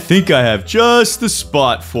 And I think I have just the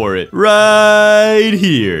spot for it. Right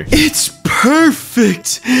here. It's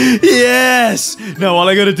perfect. Yes. Now all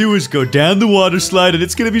I gotta do is go down the water slide and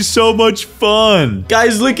it's gonna be so much fun.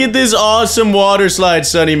 Guys, look at this awesome water slide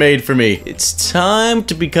Sunny made for me. It's time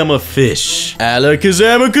to become a fish.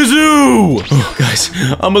 Alakazam-a-kazoo. Oh, guys,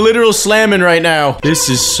 I'm a literal slamming right now. This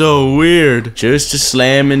is so weird. Just a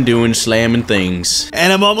slamming, doing slamming things.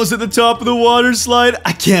 And I'm almost at the top of the water slide.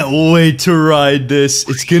 I can't wait to ride this.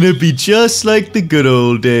 It's gonna be just like the good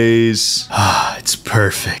old days. Ah, it's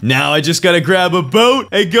perfect. Now I just gotta grab a boat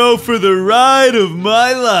and go for the ride of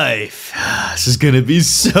my life. This is gonna be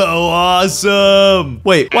so awesome.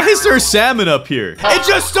 Wait, why is there a salmon up here? It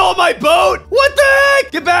just stole my boat. What the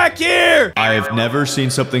heck? Get back here. I have never seen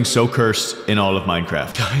something so cursed in all of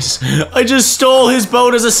Minecraft. Guys, I just stole his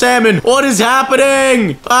boat as a salmon. What is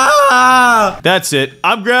happening? Ah! That's it.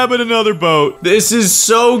 I'm grabbing another boat. This is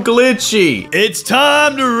so glitchy. It's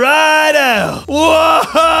time to ride out.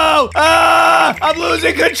 Whoa! Ah! I'm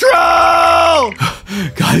losing control.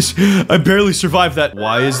 Guys, I barely survived that.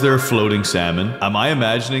 Why is there a floating salmon? Am I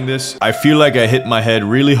imagining this? I feel like I hit my head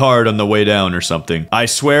really hard on the way down or something. I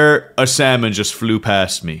swear a salmon just flew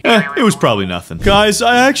past me. It was probably nothing. Guys,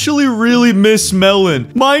 I actually really miss Melon.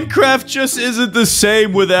 Minecraft just isn't the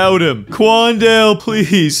same without him. Quandale,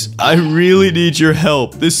 please. I really need your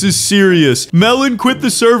help. This is serious. Melon quit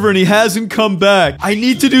the server and he hasn't come back. I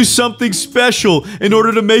need to do something special in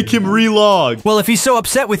order to make him relog. Well, if he's so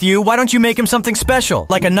upset with you, why don't you make him something special?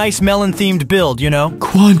 Like a nice melon-themed build, you know?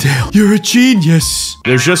 Quandale, you're a genius.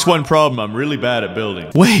 There's just one problem. I'm really bad at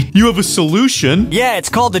building. Wait, you have a solution? Yeah, it's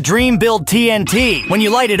called the Dream Build TNT. When you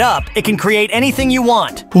light it up, it can create anything you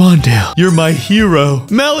want. Quandale, you're my hero.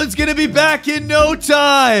 Melon's gonna be back in no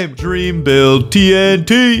time. Dream Build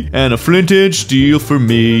TNT and a flint and steel for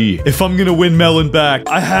me. If I'm gonna win Melon back,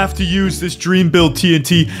 I have to use this Dream Build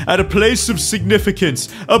TNT at a place of significance.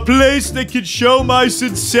 A place that can show my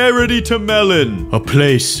sincerity to Melon. A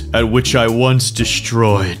place at which I once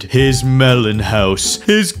destroyed his melon house,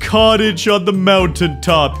 his cottage on the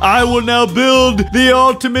mountaintop. I will now build the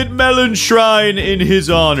ultimate melon shrine in his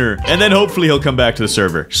honor. And then hopefully he'll come back to the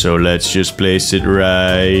server. So let's just place it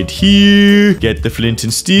right here. Get the flint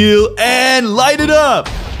and steel and light it up.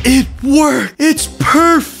 It worked. It's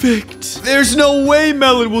perfect. There's no way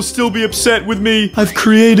Melon will still be upset with me. I've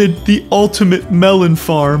created the ultimate melon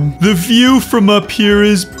farm. The view from up here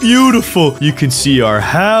is beautiful. You can see our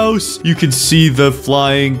house. You can see the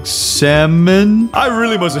flying salmon. I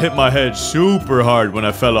really must have hit my head super hard when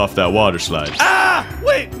I fell off that water slide. Ah!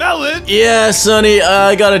 Wait, Melon? Yeah, Sonny,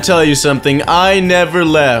 I gotta tell you something. I never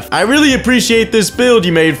left. I really appreciate this build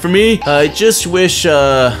you made for me. I just wish,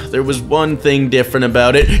 there was one thing different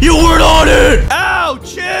about it. You weren't on it! Ow,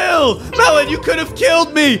 chill! Melon, you could have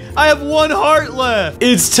killed me. I have one heart left.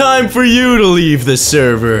 It's time for you to leave the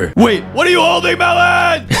server. Wait, what are you holding,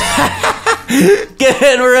 Melon?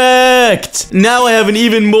 Get wrecked! Now I have an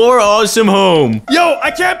even more awesome home. Yo,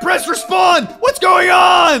 I can't press respawn! What's going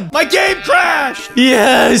on? My game crashed!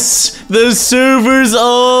 Yes! The server's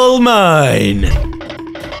all mine.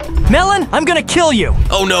 Melon, I'm gonna kill you.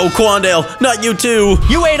 Oh no, Quandale, not you too.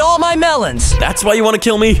 You ate all my melons. That's why you want to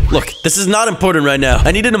kill me? Look, this is not important right now.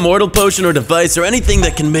 I need an immortal potion or device or anything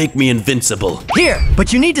that can make me invincible. Here,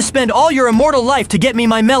 but you need to spend all your immortal life to get me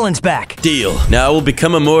my melons back. Deal. Now I will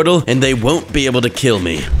become immortal and they won't be able to kill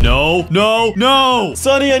me. No, no, no!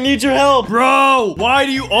 Sonny, I need your help. Bro, why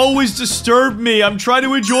do you always disturb me? I'm trying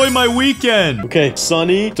to enjoy my weekend. Okay,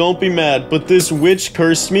 Sonny, don't be mad, but this witch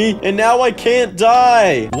cursed me and now I can't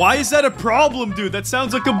die. Why is that a problem, dude? That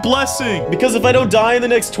sounds like a blessing. Because if I don't die in the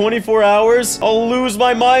next 24 hours, I'll lose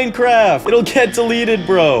my Minecraft. It'll get deleted,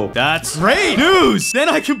 bro. That's great news. Then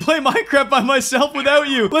I can play Minecraft by myself without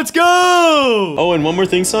you. Let's go. Oh, and one more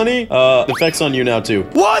thing, Sonny. The effect's on you now, too.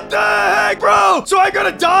 What the heck, bro? So I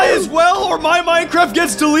gotta die as well, or my Minecraft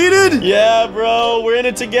gets deleted? Yeah, bro. We're in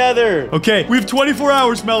it together. Okay, we have 24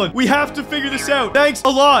 hours, Melon. We have to figure this out. Thanks a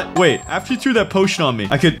lot. Wait, after you threw that potion on me,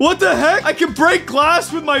 I could... What the heck? I can break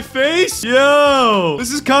glass with my face? Yo,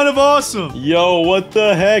 this is kind of awesome. Yo, what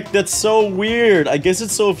the heck? That's so weird. I guess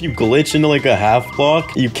it's so if you glitch into like a half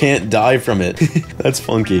block, you can't die from it. That's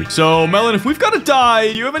funky. So, Melon, if we've got to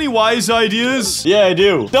die, do you have any wise ideas? Yeah, I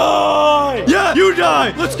do. Die! Yeah, you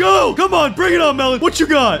die! Let's go! Come on, bring it on, Melon. What you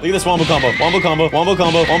got? Look at this wombo combo. Wombo combo. Wombo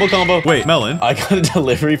combo. Wombo combo. Wait, Melon. I got a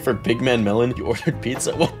delivery for Big Man Melon. You ordered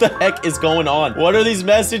pizza? What the heck is going on? What are these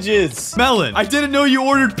messages? Melon, I didn't know you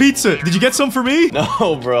ordered pizza. Did you get some for me?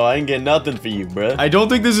 No, bro. I ain't get nothing for you, bruh. I don't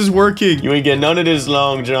think this is working. You ain't get none of this,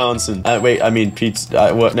 Long Johnson. Wait, I mean,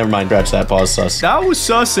 pizza. What? Never mind. Scratch that. Pause, sus. That was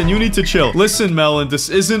sus, and you need to chill. Listen, Melon, this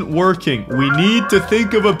isn't working. We need to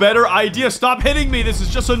think of a better idea. Stop hitting me. This is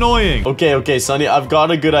just annoying. Okay, Sonny. I've got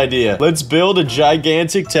a good idea. Let's build a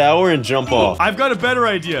gigantic tower and jump off. I've got a better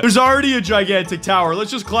idea. There's already a gigantic tower.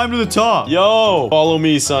 Let's just climb to the top. Yo, follow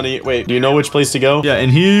me, Sonny. Wait, do you know which place to go? Yeah, in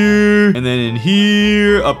here, and then in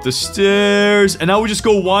here, up the stairs, and now we just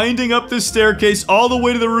go winding up this staircase all the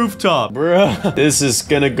way to the rooftop. Bruh, this is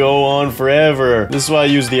gonna go on forever. This is why I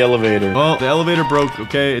use the elevator. Well, the elevator broke,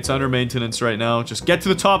 okay? It's under maintenance right now. Just get to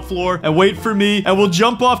the top floor and wait for me, and we'll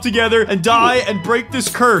jump off together and die and break this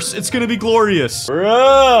curse. It's gonna be glorious.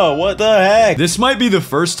 Bruh, what the heck? This might be the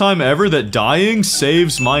first time ever that dying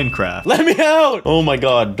saves Minecraft. Let me out! Oh my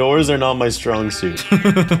god, doors are not my strong suit.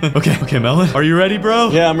 Okay, Melon. Are you ready, bro?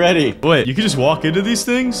 Yeah, I'm ready. Wait, you can just walk into these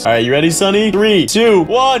things? All right, you ready, Sonny? 3, 2,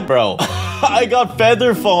 1, bro. I got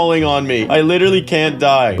feather falling on me. I literally can't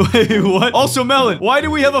die. Wait, what? Also, Melon, why do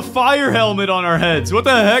we have a fire helmet on our heads? What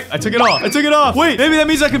the heck? I took it off. I took it off. Wait, maybe that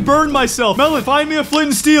means I can burn myself. Melon, find me a flint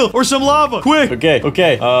and steel or some lava. Quick. Okay,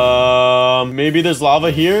 okay. Maybe there's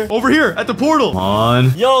lava here? Over here at the portal. Come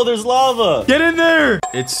on. Yo, there's lava. Get in there.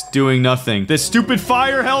 It's doing nothing. This stupid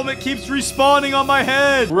fire helmet keeps respawning on my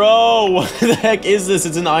head. Bro, what the heck is this?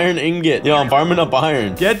 It's an iron ingot. Yo, I'm farming up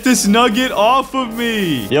iron. Get this nugget off of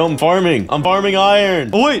me. Yo, I'm farming. I'm farming iron.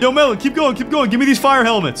 Oh, wait. Yo, Melon, keep going. Keep going. Give me these fire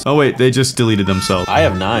helmets. Oh, wait. They just deleted themselves. I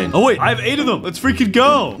have 9. Oh, wait. I have 8 of them. Let's freaking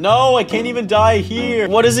go. No, I can't even die here.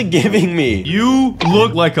 What is it giving me? You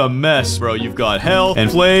look like a mess, bro. You've got hell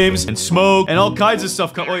and flames and smoke and all kinds of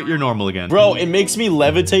stuff. Wait, you're normal again. Bro, it makes me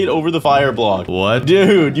levitate over the fire block. What?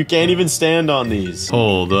 Dude, you can't even stand on these.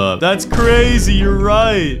 Hold up. That's crazy. You're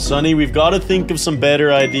right. Sonny, we've got to think of some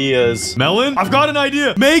better ideas. Melon, I've got an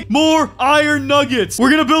idea. Make more iron nuggets. We're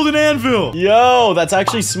gonna build an anvil. Yo, that's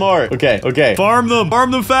actually smart. Okay, okay. Farm them.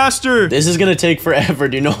 Farm them faster. This is gonna take forever.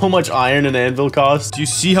 Do you know how much iron an anvil costs? Do you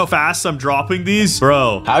see how fast I'm dropping these?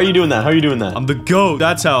 Bro. How are you doing that? How are you doing that? I'm the GOAT.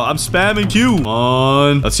 That's how. I'm spamming Q. Come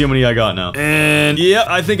on. Let's see how many I got now. And yeah,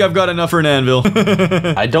 I think I've got enough for an anvil.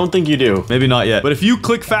 I don't think you do. Maybe not yet. But if you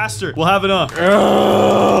click faster, we'll have enough.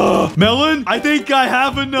 Melon, I think I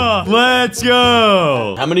have enough. Let's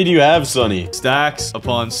go. How many do you have, Sonny? Stacks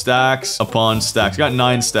upon stacks upon stacks. Got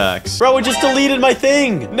 9 stacks. Bro, it just deleted my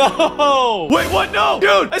thing. No. Wait, what? No.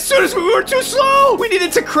 Dude, as soon as we were too slow. We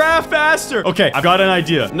needed to craft faster. Okay, I've got an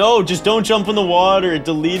idea. No, just don't jump in the water. It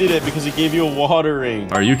deleted it because it gave you a water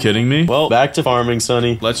ring. Are you kidding me? Well, back to farming,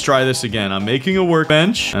 Sonny. Let's try this again. I'm making a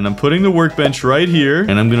workbench, and I'm putting the workbench right here,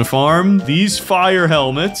 and I'm gonna farm these fire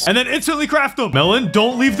helmets, and then instantly craft them. Melon,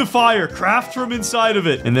 don't leave the fire. Craft from inside of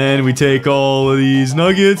it. And then we take all of these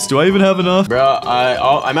nuggets. Do I even have enough? Bro,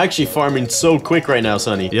 I'm actually farming so quick right now,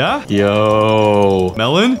 Sonny. Yeah? Yo.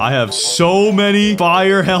 Melon, I have so many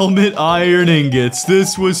fire helmet iron ingots.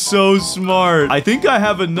 This was so smart. I think I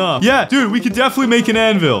have enough. Yeah, dude, we could definitely make an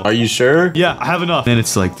anvil. Are you sure? Yeah, I have enough. And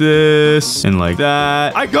it's like this and like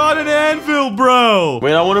that. I got an anvil, bro.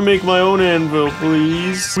 Wait, I want to make my own anvil,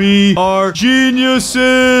 please. We are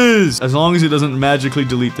geniuses. As long as it doesn't magically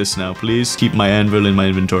delete this now, please keep my anvil in my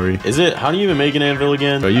inventory. Is it? How do you even make an anvil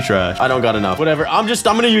again? Bro, you trash. I don't got enough. Whatever. I'm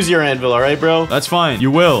gonna use your anvil, all right, bro? That's fine.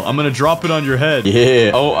 You will. I'm gonna drop it on your head.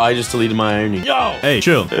 Yeah. Oh, I just deleted my ironing. Yo. Hey,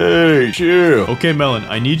 chill. Hey, chill. Okay, Melon,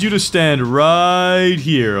 I need you to stand right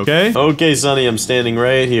here, okay? Okay, Sonny, I'm standing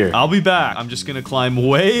right here. I'll be back. I'm just gonna climb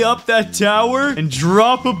way up that tower and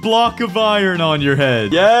drop a block of iron on your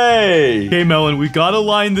head. Yay. Okay, Melon, we gotta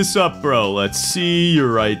line this up, bro. Let's see.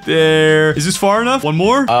 You're right there. Is this far enough? One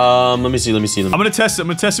more? Let me see. I'm gonna test it. I'm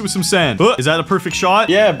gonna test it with some sand. Is that a perfect shot?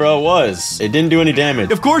 Yeah, bro, it was. It didn't do any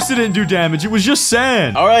damage. Of course it didn't do damage. It was just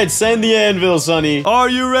sand. All right, send the anvil, Sonny. Are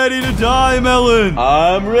you ready to die, Melon?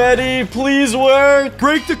 I'm ready. Please work.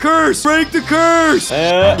 Break the curse. Break the curse.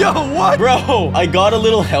 Yo, what? Bro, I got a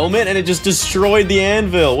little helmet and it just destroyed the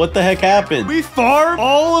anvil. What the heck happened? We farmed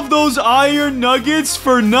all of those iron nuggets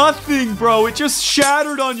for nothing, bro. It just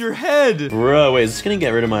shattered on your head. Bro, wait, is this gonna get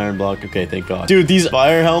rid of my iron block? Okay, thank God. Dude, these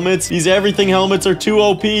fire helmets, these everything helmets are too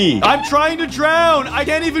OP. I'm trying to drown. I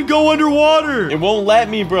can't even go underwater. It won't let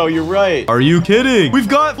me, bro. You're right. Are you kidding? We've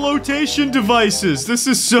got flotation devices. This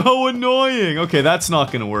is so annoying. Okay, that's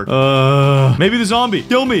not gonna work. Maybe the zombie.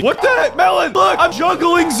 Kill me. What the heck, Melon? Look, I'm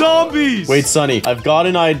juggling zombies. Wait, Sonny, I've got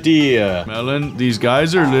an idea. Melon, these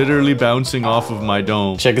guys are literally bouncing off of my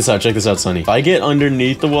dome. Check this out, Sonny. If I get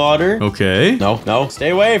underneath the water. Okay. No. Stay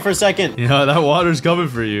away for a second. Yeah, that water's coming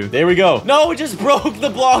for you. There we go. No, it just broke the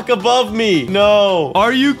block above me. No.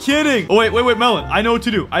 Are you kidding? Oh, wait, Melon. I know what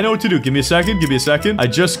to do. Give me a second. I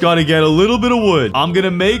just gotta get a little bit of wood. I'm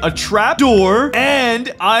gonna make a trap door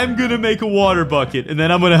and I'm gonna make a water bucket and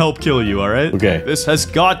then I'm gonna help kill you, all right? Okay. This has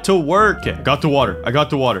got to work. Okay, I got the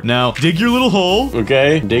water. Now, dig your little hole.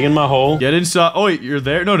 Okay, digging my hole. Get inside. Oh, wait, you're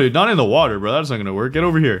there? No, dude, not in the water, bro. That's not gonna work. Get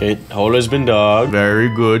over here. Okay, hole has been dug.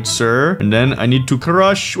 Very good, sir. And then I need to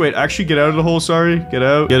crush. Wait, actually get out of the hole, sorry. Get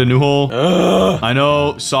out. Get a new hole. I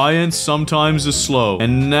know, science sometimes is slow.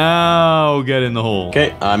 And now get in the hole.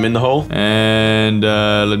 Okay, I'm in the hole. And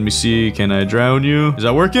let me see. Can I drown you? Is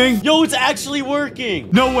that working? Yo, it's actually working.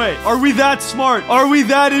 No way. Are we that smart? Are we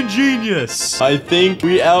that ingenious? I think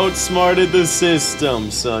we outsmarted the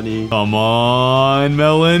system, Sonny. Come on,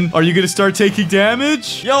 Melon. Are you gonna start taking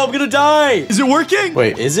damage? Yo, I'm gonna die. Is it working?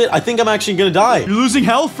 Wait, is it? I think I'm actually gonna die. You're losing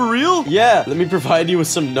health for real? Yeah. Let me provide you with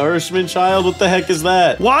some nourishment, child. What the heck is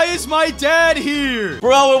that? Why is my dad here?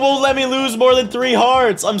 Bro, it won't let me lose more than 3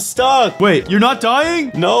 hearts. I'm stuck. Wait, you're not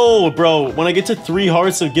dying? No, bro. When I get to 3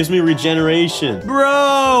 hearts, it gives me regeneration. Bro,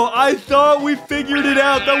 I thought we figured it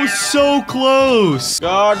out. That was so close.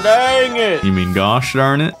 God dang it. You mean gosh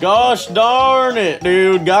darn it? Gosh darn it,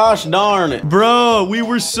 dude. Gosh darn it. Bro, we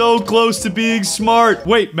were so close to being smart.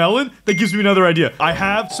 Wait, Melon? That gives me another idea. I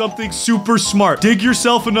have something super smart. Dig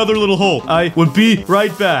yourself another little hole. I would be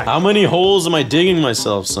right back. How many holes am I digging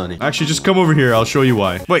myself, Sonny? Actually, just come over here. I'll show you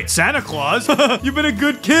why. Wait, Santa Claus? You've been a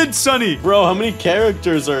good kid, Sonny. Bro, how many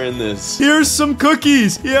characters are in this? Here's some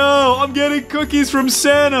cookies. Yo, I'm getting cookies from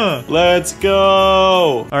Santa. Let's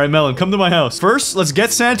go. All right, Melon, come to my house. First, let's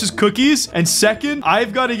get Santa's cookies. And second,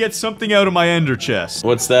 I've got to get something out of my ender chest.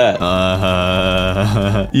 What's that?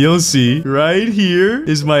 You'll see. Right here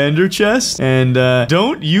is my ender chest. And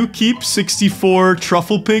don't you keep 64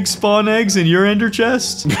 truffle pig spawn eggs in your ender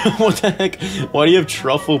chest? What the heck? Why do you have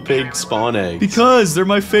truffle pig spawn eggs? Because they're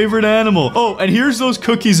my favorite animal. Oh, and here's those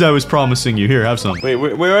cookies I was promising you. Here, have some. Wait,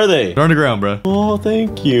 where are they? They're on the ground, bro. Oh,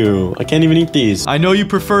 thank you. I can't even eat these. I know you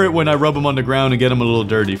prefer it when I rub them on the ground and get them a little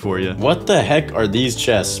dirty for you. What the heck are these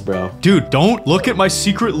chests, bro? Dude, don't look at my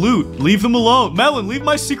secret loot. Leave them alone. Melon, leave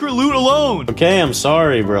my secret loot alone. Okay, I'm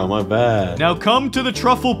sorry, bro. My bad. Now come to the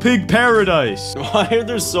truffle pig paradise. Why are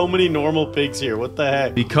there so many normal pigs here? What the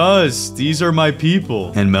heck? Because these are my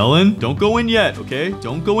people. And Melon, don't go in yet, okay?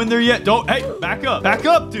 Don't go in there yet. Don't. Hey, back up. Back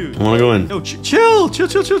up, dude. I want to go in. No, chill.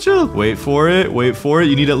 Wait for it.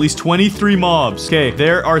 You need at least 23 mobs. Okay,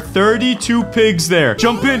 there are 32 pigs there.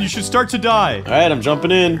 Jump in. You should start to die. All right, I'm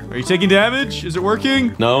jumping in. Are you taking damage? Is it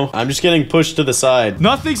working? No, I'm just getting pushed to the side.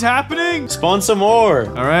 Nothing's happening? Spawn some more.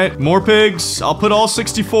 All right, more pigs. I'll put all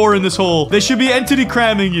 64 in this hole. They should be entity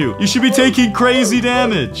cramming you. You should be taking crazy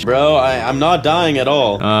damage. Bro, I'm not dying at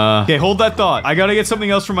all. Okay, hold that thought. I gotta get something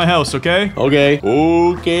else from my house, okay?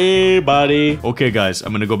 Okay, buddy. Okay, guys,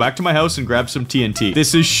 I'm gonna go back to my house and grab some TNT.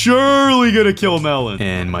 This is surely gonna kill Melon.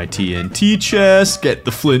 And my TNT chest, get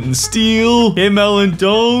the flint and steel. Hey, Melon,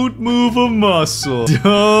 don't move a muscle.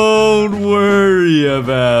 Don't worry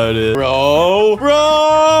about it. Bro!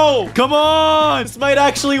 Come on! This might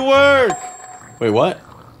actually work. Wait, what?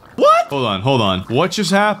 What? Hold on. What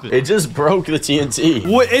just happened? It just broke the TNT.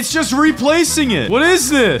 What? It's just replacing it. What is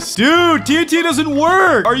this? Dude, TNT doesn't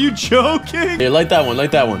work. Are you joking? Hey, light that one.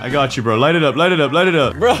 I got you, bro. Light it up.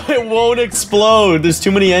 Bro, it won't explode. There's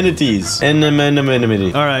too many entities. All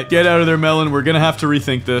right, get out of there, Melon. We're gonna have to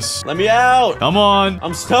rethink this. Let me out. Come on.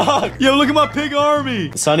 I'm stuck. Yo, look at my pig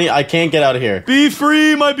army. Sonny, I can't get out of here. Be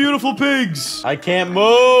free, my beautiful pigs. I can't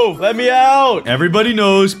move. Let me out. Everybody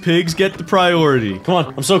knows pigs get the priority. Come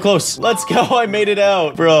on, I'm so close. Let's go. I made it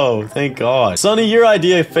out. Bro, thank God. Sonny, your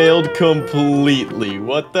idea failed completely.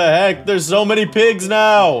 What the heck? There's so many pigs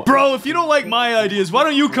now. Bro, if you don't like my ideas, why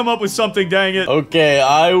don't you come up with something, dang it? Okay,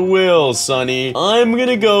 I will, Sonny. I'm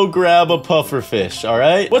gonna go grab a pufferfish, all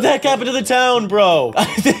right? What the heck happened to the town, bro? I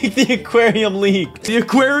think the aquarium leaked. The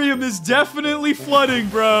aquarium is definitely flooding,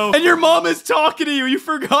 bro. And your mom is talking to you. You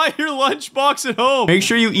forgot your lunchbox at home. Make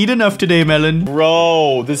sure you eat enough today, Melon.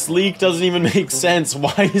 Bro, this leak doesn't even make sense.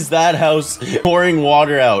 Why is that house pouring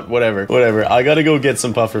water out? Whatever. I gotta go get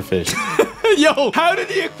some pufferfish. Yo, how did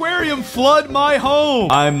the aquarium flood my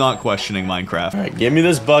home? I'm not questioning Minecraft. All right, give me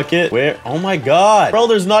this bucket. Where? Oh my God. Bro,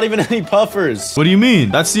 there's not even any puffers. What do you mean?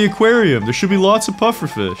 That's the aquarium. There should be lots of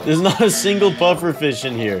pufferfish. There's not a single pufferfish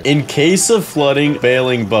in here. In case of flooding,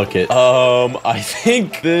 bailing bucket. I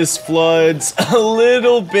think this floods a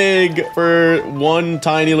little big for one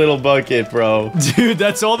tiny little bucket, bro. Dude,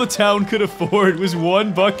 that's all the town could afford was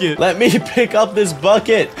one bucket. Let me pick up this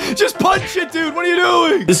bucket. Just punch it, dude. What are you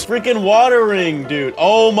doing? This freaking water ring, dude.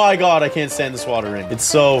 Oh my God, I can't stand this water ring. It's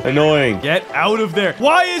so annoying. Get out of there.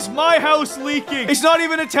 Why is my house leaking? It's not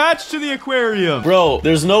even attached to the aquarium. Bro,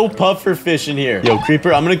 there's no pufferfish in here. Yo,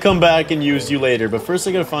 Creeper, I'm gonna come back and use you later, but first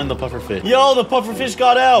I gotta find the pufferfish. Yo, the pufferfish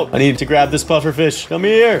got out. I need to grab this pufferfish. Come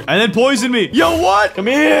here. And then poison me. Yo, what? Come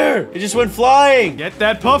here. It just went flying. Get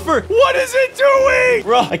that puffer. What is it doing?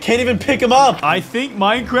 Bro, I can't even pick him up. I think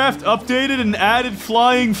Minecraft updated and added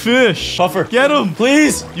flying fish. Puffer. Get him.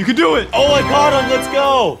 Please. You can do it. Oh, I caught him. Let's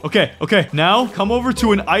go. Okay. Now, come over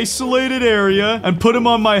to an isolated area and put him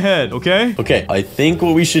on my head, okay? Okay, I think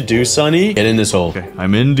what we should do, Sonny, get in this hole. Okay,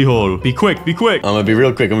 I'm in the hole. Be quick. I'm gonna be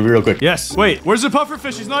real quick. Yes. Wait, where's the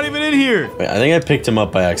pufferfish? He's not even in here. Wait, I think I picked him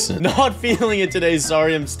up by accident. Not feeling it today.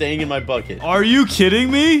 Sorry, I'm staying in my bucket. Are you kidding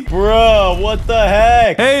me? Bro, what the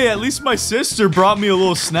heck? Hey, at least my sister brought me a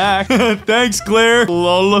little snack. Thanks, Claire.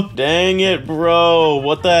 Lol. Dang it, bro.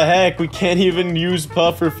 What the heck? We can't even use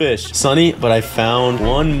pufferfish. Sonny, but I found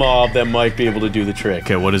one mob that might be able to do the trick.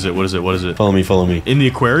 Okay, what is it? Follow me. In the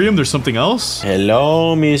aquarium, there's something else?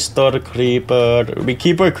 Hello, Mr. Creeper. We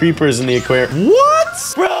keep our creepers in the aquarium.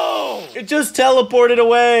 What? Bro! It just teleported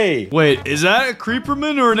away. Wait, is that a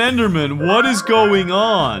creeperman or an enderman? What is going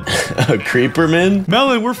on? A creeperman?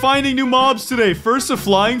 Melon, we're finding new mobs today. First a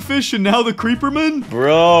flying fish and now the creeperman?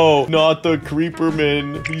 Bro, not the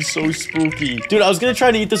creeperman. He's so spooky. Dude, I was gonna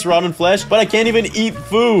try to eat this rotten flesh, but I can't even eat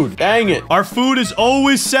food. Dang it. Our food is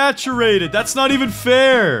always saturated. That's not even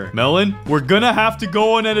fair. Melon, we're gonna have to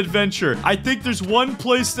go on an adventure. I think there's one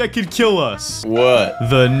place that could kill us. What?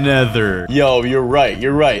 The Nether. Yo, you're right.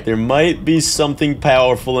 You're right. There might be something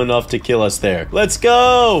powerful enough to kill us there. Let's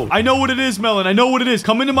go. I know what it is, Melon. I know what it is.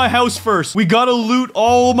 Come into my house first. We gotta loot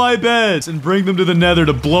all my beds and bring them to the Nether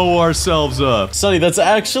to blow ourselves up. Sonny, that's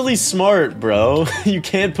actually smart, bro. You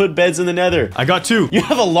can't put beds in the Nether. I got 2. You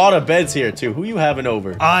have a lot of beds here, too. Who you having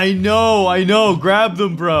over? I know. Grab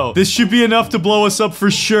them, bro. This should be enough to blow us up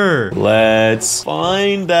for sure. Let's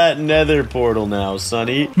find that Nether portal now,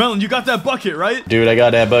 Sonny. Melon, you got that bucket, right? Dude, I got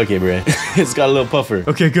that bucket, bro. It's got a little puffer.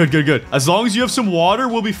 Okay, good. As long as you have some water,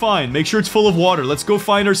 we'll be fine. Make sure it's full of water. Let's go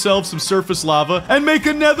find ourselves some surface lava and make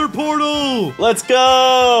a Nether portal. Let's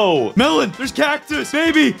go. Melon, there's cactus.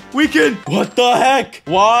 Baby, we can... What the heck?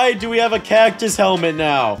 Why do we have a cactus helmet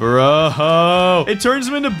now? Bro, it turns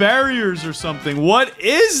them into barriers or something. What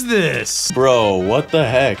is this? Bro, what the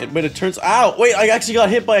heck? But it turns... Ow, wait, I actually got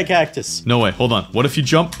hit by a cactus. No way, hold on. What if you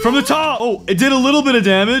jump from the top? Oh, it did a little bit of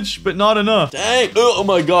damage, but not enough. Dang. Oh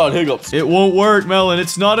my god, hiccups. It won't work, Melon.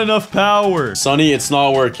 It's not enough power. Sonny, it's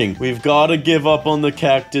not working. We've got to give up on the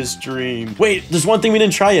cactus dream. Wait, there's one thing we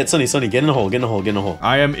didn't try yet. Sonny, get in the hole, get in the hole, get in the hole.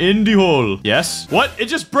 I am in the hole. Yes? What? It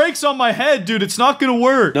just breaks on my head, dude. It's not gonna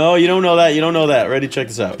work. No, you don't know that. You don't know that. Ready? Check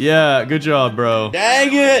this out. Yeah, good job, bro.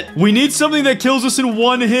 Dang it. We need something that kills us in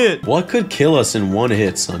one hit. What could kill us in one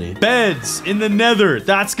hit, Sonny? Beds in the Nether.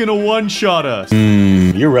 That's gonna one-shot us.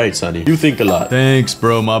 You're right, Sonny. You think a lot. Thanks,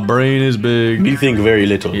 bro. My brain is big. You think very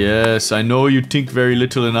little. Yes, I know you think very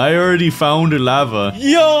little, and I already found a lava.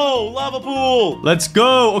 Yo, lava pool. Let's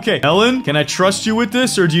go. Okay, Ellen, can I trust you with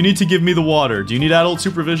this, or do you need to give me the water? Do you need adult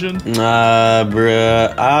supervision?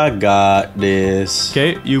 Bruh, I got this.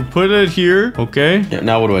 Okay, you put it here. Okay. Yeah,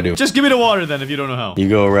 now what do I do? Just give me the water then, if you don't know how. You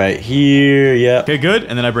go right here. Yeah. Okay, good.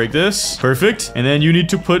 And then I break this. Perfect. And then you need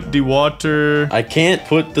to put the water. I can't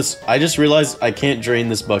put this. I just realized I can't drain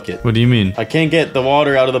this bucket. What do you mean? I can't get the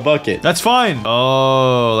water out of the bucket. That's fine.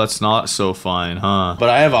 Oh, that's not so fine, huh? But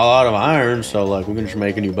I have a lot of iron, so like we can just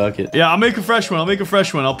make a new bucket. Yeah, I'll make a fresh one.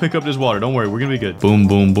 I'll pick up this water. Don't worry, we're gonna be good. Boom,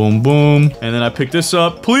 boom, boom, boom. And then I pick this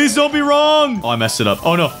up. Please don't be wrong. Oh, I messed it up.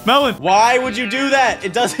 Oh no, Melon. Why would you do that?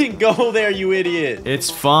 It doesn't go there, you idiot. It's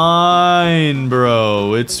fine,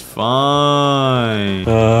 bro. It's fine.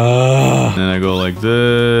 And then I go like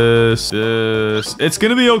this. It's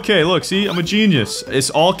gonna be okay. Look, see, I'm a genius. It's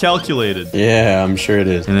all calculated. Yeah, I'm sure it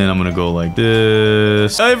is. And then I'm gonna go like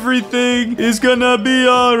this. Everything is gonna be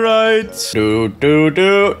alright. Do, do,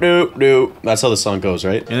 do, do, do. That's how the song goes,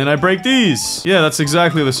 right? And then I break these. Yeah, that's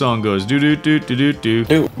exactly how the song goes. Do, do, do, do, do, do.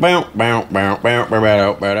 Do, bow, bow, bow, bow, bow,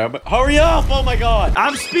 bow, bow, bow. Hurry up! Oh my god!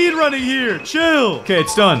 I'm speedrunning here. Chill. Okay,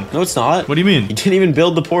 it's done. No, it's not. What do you mean? You didn't even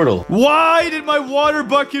build the portal. Why did my water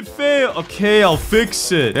bucket fail? Okay, I'll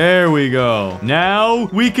fix it. There we go. Now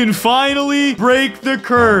we can finally break the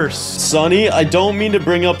curse. Sonny, I don't mean to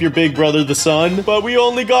bring up your big brother, the sun, but we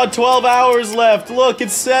only got 12 hours left. Look,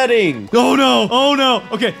 it's setting. Oh no. Oh no.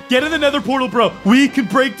 Okay, get in the Nether portal, bro. We can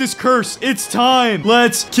break this curse. It's time.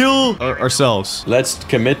 Let's kill ourselves. Let's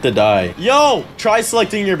commit the die. Yo, try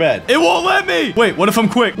selecting your bed. It won't let me. Wait, what if I'm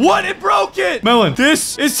quick? What? It broke it. Melon,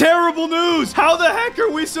 this is terrible news. How the heck are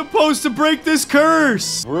we supposed to break this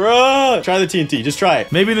curse? Bruh. Try the TNT. Just try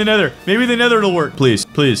it. Maybe in the Nether. Maybe the Nether will work. Please,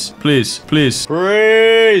 please, please, please.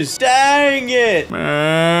 Please. Dang it.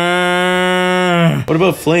 What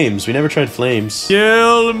about flames? We never tried flames.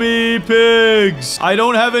 Kill me, pigs. I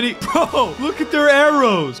don't have any. Bro, look at their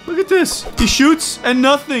arrows. Look at this. He shoots and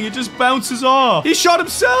nothing. It just bounces off. He shot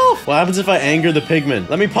himself. What happens if I anger the pigman?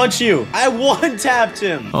 Let me punch you. I one-tapped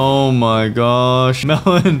him. Oh my gosh.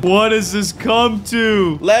 Melon, what has this come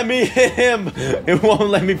to? Let me hit him. It won't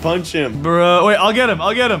let me punch him. Bro, wait, I'll get him.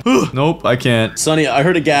 I'll get him. Nope, I can't. Sonny, I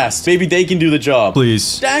heard a ghast. Maybe they can do the job.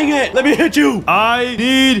 Please. Dang it. Let me hit you. I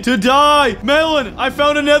need to die. Melon, I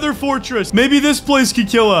found a Nether fortress. Maybe this place could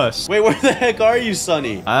kill us. Wait, where the heck are you,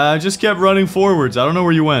 Sonny? I just kept running forwards. I don't know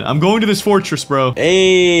where you went. I'm going to this fortress, bro.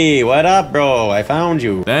 Hey, what up, bro? I found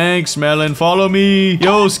you. Thanks, Melon. Follow me.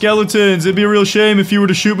 Yo, skeletons. It'd be a real shame if you were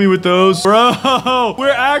to shoot me with those. Bro, we're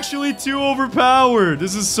actually too overpowered.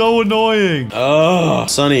 This is so annoying. Oh,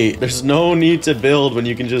 Sonny, there's no need to build when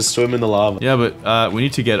you can just swim in the lava. Yeah, but we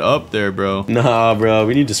need to get up there, bro. Nah, bro.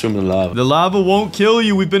 We need to swim in the lava. The lava won't kill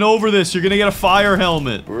you. We've been over this. You're gonna get a fire fire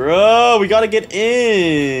helmet. Bro, we gotta get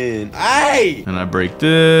in. Hey! And I break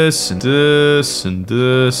this, and this, and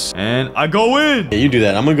this, and I go in. Yeah, you do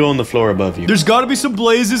that. I'm gonna go on the floor above you. There's gotta be some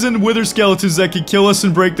blazes and wither skeletons that can kill us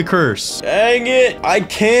and break the curse. Dang it. I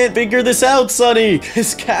can't figure this out, Sonny.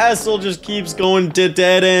 This castle just keeps going to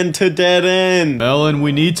dead end to dead end. Melon,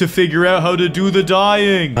 we need to figure out how to do the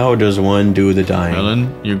dying. How does one do the dying?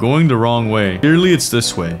 Melon, you're going the wrong way. Clearly, it's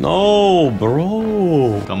this way. No,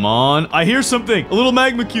 bro. Come on. I hear something. A little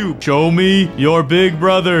magma cube. Show me your big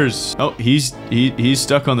brothers. Oh, he's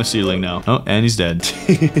stuck on the ceiling now. Oh, and he's dead.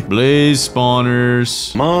 Blaze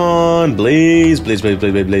spawners. Come on, blaze, blaze, blaze,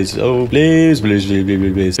 blaze, blaze, blaze. Oh, blaze, blaze, blaze, blaze,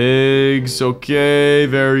 blaze, blaze. Pigs. Okay,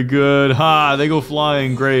 very good. Ha, they go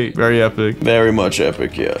flying. Great. Very epic. Very much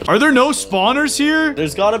epic, yeah. Are there no spawners here?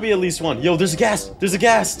 There's gotta be at least one. Yo, there's a ghast. There's a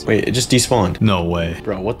ghast. Wait, it just despawned. No way.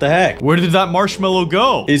 Bro, what the heck? Where did that marshmallow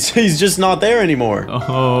go? He's just not there anymore.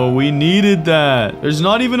 Oh, we needed that. There's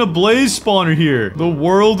not even a blaze spawner here. The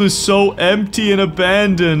world is so empty and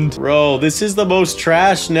abandoned. Bro, this is the most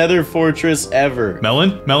trash nether fortress ever.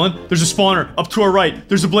 Melon, there's a spawner up to our right.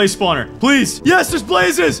 There's a blaze spawner. Please. Yes, there's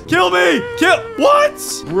blazes. Kill me.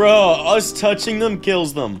 What? Bro, us touching them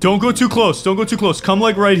kills them. Don't go too close. Don't go too close. Come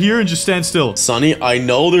like right here and just stand still. Sonny, I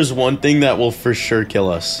know there's one thing that will for sure kill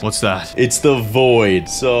us. What's that? It's the void.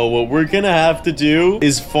 So what we're gonna have to do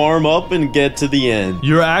is farm up and get to the end.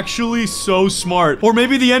 You're actually so smart. Or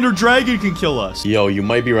maybe the ender dragon can kill us. Yo, you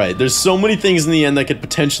might be right. There's so many things in the end that could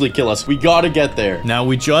potentially kill us. We gotta get there. Now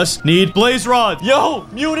we just need blaze rods. Yo,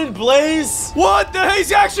 mutant blaze. What the heck?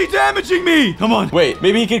 He's actually damaging me. Come on. Wait,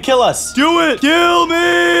 maybe he could kill us. Do it. Kill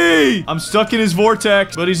me. I'm stuck in his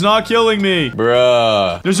vortex, but he's not killing me.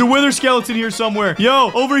 Bruh. There's a wither skeleton here somewhere.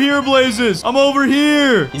 Yo, over here, blazes. I'm over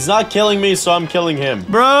here. He's not killing me, so I'm killing him.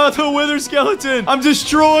 Bruh, the wither skeleton. I'm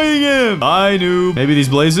destroying him. Bye, noob. Maybe these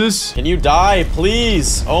blazes? Can you die,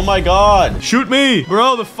 please? Oh my god. Shoot me.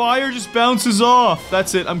 Bro, the fire just bounces off.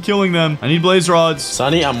 That's it. I'm killing them. I need blaze rods.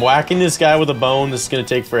 Sonny, I'm whacking this guy with a bone. This is gonna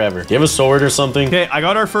take forever. Do you have a sword or something? Okay, I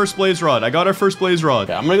got our first blaze rod.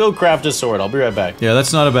 Okay, I'm gonna go craft a sword. I'll be right back. Yeah,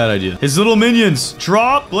 that's not a bad idea. His little minions.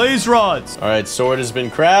 Drop blaze rods. All right, sword has been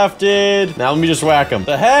crafted. Now let me just whack him.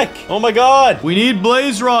 The heck? Oh my god. We need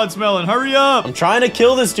blaze rods, Melon. Hurry up. I'm trying to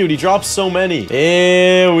kill this dude. He drops so many.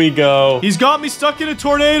 Here we go. He's got me stuck in a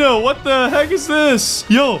tornado. What the heck is this?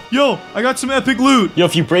 Yo, I got some epic loot. Yo,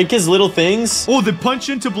 if you break his little things. Oh, they punch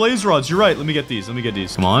into blaze rods. You're right. Let me get these.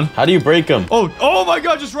 Come on. How do you break them? Oh my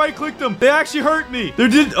god, just right click them. They actually hurt me.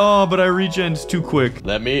 Oh, but I regened too quick.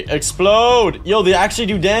 Let me explode. Yo, they actually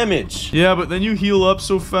do damage. Yeah, but then you heal up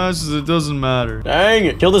so fast that it doesn't matter. Dang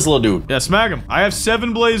it. Kill this little dude. Yeah, smack him. I have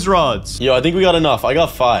 7 blaze rods. Yo, I think we got enough. I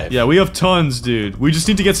got 5. Yeah, we have tons, dude. We just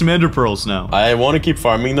need to get some ender pearls now. I want to keep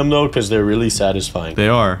farming them though, because they're really satisfying. They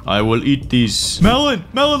are. I will eat these. Melon,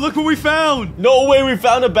 look what we found. No way, we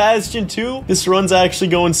found a bastion too? This run's actually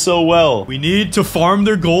going so well. We need to farm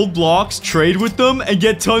their gold blocks, trade with them, and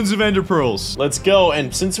get tons of ender pearls. Let's go.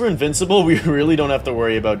 And since we're invincible, we really don't have to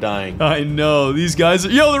worry about dying. I know. These guys are...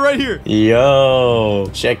 Yo, they're right here. Yo,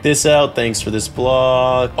 check this out. Thanks for this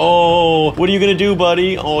block. Oh, what are you gonna do,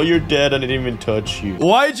 buddy? Oh, you're dead. I didn't even touch you.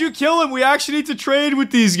 Why'd you kill him? We actually need to trade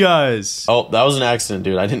with these guys. Oh, that was an accident,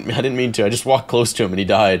 dude. I didn't mean to. I just walked close to him and he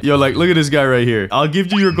died. Yo, like, look at this guy right here. I'll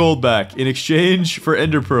give you your gold back in exchange for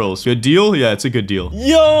ender pearls. Good deal? Yeah, it's a good deal.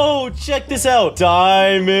 Yo, check this out.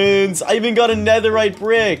 Diamonds. I even got a netherite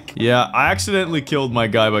brick. Yeah, I accidentally killed my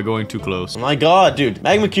guy by going too close. Oh my god, dude.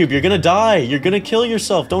 Magma cube, you're gonna die. You're gonna kill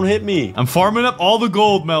yourself. Don't hit me. I'm farming up all the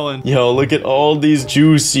gold, Melon. Yo, look at all these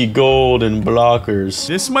juicy gold and blockers.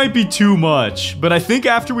 This might be too much, but I think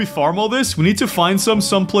after we farm all this, we need to find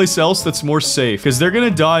someplace else that's more safe, because they're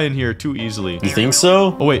gonna die in here too easily. You think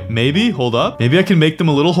so? Oh wait, maybe? Hold up. Maybe I can make them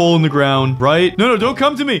a little hole in the ground, right? No, don't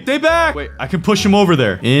come to me. Stay back. Wait, I can push them over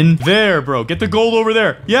there. In there, bro. Get the gold over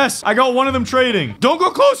there. Yes, I got one of them trading. Don't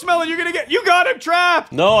go close, Melon. You got him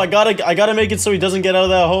trapped. No, I gotta make it so he doesn't get out of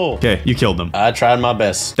that hole. Okay, you killed him. I tried my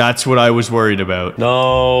best. That's what I was worried about.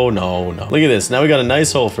 No. Look at this. Now we got a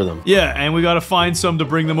nice hole for them. Yeah, and we gotta find some to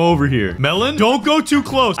bring them over here. Melon, don't go too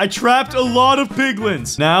close. I trapped a lot of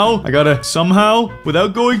piglins. Now, I gotta somehow,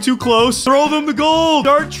 without going too close, throw them the gold.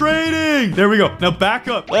 Start trading. There we go. Now back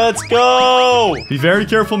up. Let's go. Be very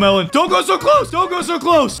careful, Melon. Don't go so close. Don't go so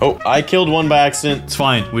close. Oh, I killed one by accident. It's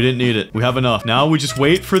fine. We didn't need it. We have enough. Now we just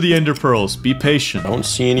wait for the ender pearls. Be patient. Don't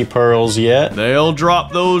see any pearls yet. They'll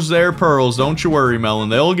drop those there pearls. Don't you worry, Melon.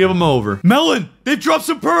 They'll give them over. Melon! They've dropped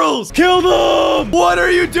some pearls. Kill them. What are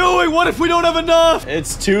you doing? What if we don't have enough?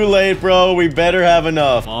 It's too late, bro. We better have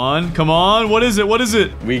enough. Come on. What is it? What is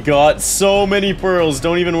it? We got so many pearls.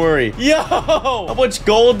 Don't even worry. Yo, how much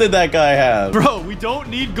gold did that guy have? Bro, we don't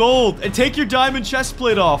need gold. And take your diamond chest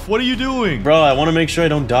plate off. What are you doing? Bro, I want to make sure I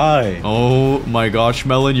don't die. Oh my gosh,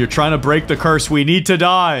 Melon, you're trying to break the curse. We need to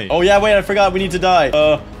die. Oh yeah, wait, I forgot we need to die.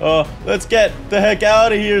 Let's get the heck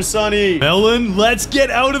out of here, Sonny. Melon, let's get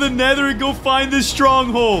out of the nether and go find this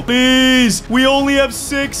stronghold. Please, we only have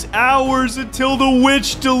 6 hours until the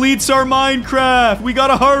witch deletes our Minecraft. We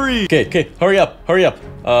gotta hurry. Okay, hurry up.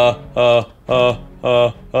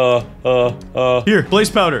 Here, blaze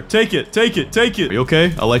powder. Take it. Are you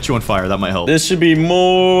okay? I'll light you on fire. That might help. This should be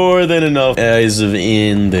more than enough eyes of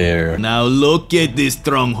in there. Now look at this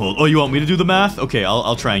stronghold. Oh, you want me to do the math? Okay,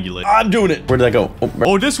 I'll triangulate. I'm doing it. Where did I go?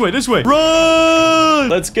 Oh, this way. Run!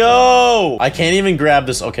 Let's go. I can't even grab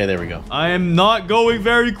this. Okay, there we go. I am not going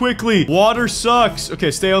very quickly. Water sucks.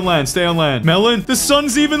 Okay, stay on land. Melon, the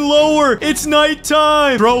sun's even lower. It's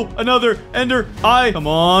nighttime. Throw another ender eye. Come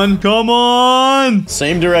on.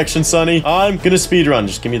 Same direction, Sonny. I'm gonna speedrun.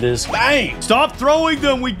 Just give me this. Bang! Stop throwing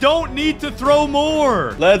them. We don't need to throw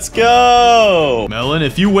more. Let's go. Melon,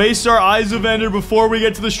 if you waste our eyes of ender before we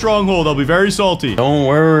get to the stronghold, I'll be very salty. Don't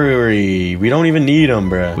worry. We don't even need them,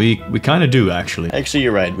 bro. We kind of do, actually. Actually,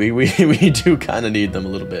 you're right. We do kind of need them a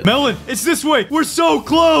little bit. Melon, it's this way. We're so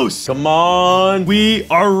close. Come on. We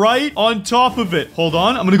are right on top of it. Hold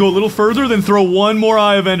on. I'm gonna go a little further, then throw one more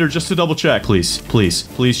eye of ender just to double check. Please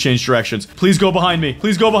change directions. Please go behind me.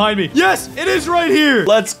 Yes, it is right here.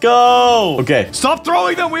 Let's go. Okay. Stop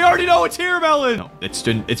throwing them. We already know it's here, Melon. No, it's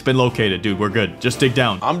been located, dude. We're good. Just dig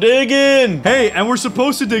down. I'm digging. Hey, and we're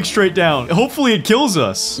supposed to dig straight down. Hopefully it kills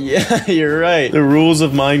us. Yeah, you're right. The rules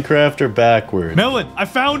of Minecraft are backward. Melon, I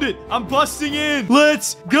found it. I'm busting in.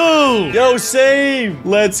 Let's go. Yo, save.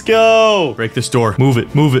 Let's go. Break this door. Move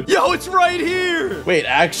it. Yo, it's right here. Wait,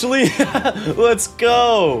 actually? Let's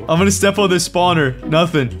go. I'm gonna step on this spawner.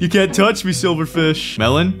 Nothing. You can't touch me, silverfish.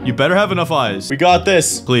 Melon, you better have enough eyes. We got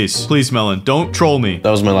this. Please, Melon, don't troll me.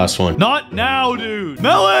 That was my last one. Not now, dude.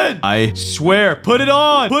 Melon! I swear, put it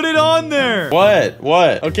on. Put it on there.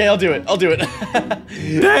 What? Okay, I'll do it.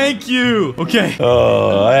 Thank you. Okay.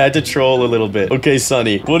 Oh, I had to troll a little bit. Okay,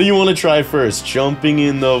 Sonny, what do you want to try first? Jumping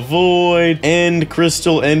in the void, end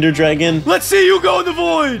crystal ender dragon? Let's see you go in the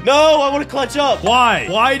void. No, I want to clutch up. Why?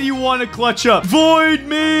 Why do you want to clutch up? Void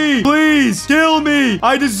me. Please, kill me.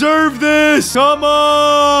 I deserve this. Come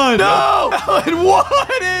on. No. Melon,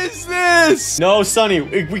 what is this? No, Sonny,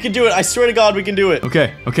 we can do it. I swear to God, we can do it.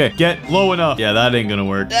 Okay. Get low enough. Yeah, that ain't gonna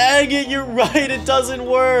work. Dang it, you're right. It doesn't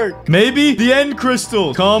work. Maybe the end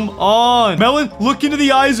crystal. Come on. Melon, look into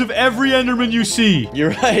the eyes of every enderman you see.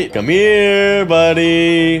 You're right. Come here,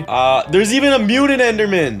 buddy. There's even a mutant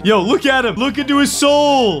enderman. Yo, look at him. Look into his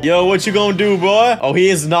soul. Yo, what you gonna do, boy? Oh, he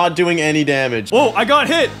is not doing any damage. Whoa, I got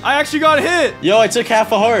hit. I actually got hit. Yo, I took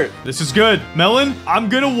half a heart. This is good. Melon, I'm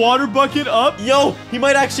gonna water bucket up. Yo, he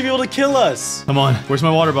might actually be able to kill us. Come on. Where's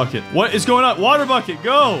my water bucket? What is going on? Water bucket,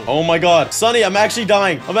 go. Oh my God. Sonny, I'm actually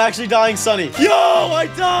dying. Sonny. Yo, I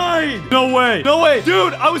died. No way.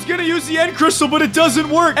 Dude, I was gonna use the end crystal, but it doesn't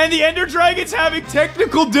work. And the ender dragon's having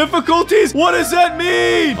technical difficulties. What does that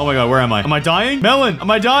mean? Oh my God, where am I? Am I dying? Melon,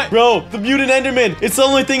 am I dying? Bro, the mutant enderman. It's the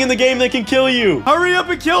only thing in the game that can kill you. Hurry up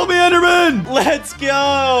and kill me, enderman. Let's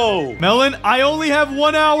go. Melon, I only have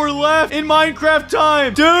 1 hour left in Minecraft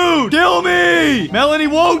time. Dude, kill me. Melon, he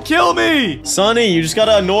won't kill me. Sonny, you just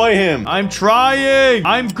gotta annoy him. I'm trying.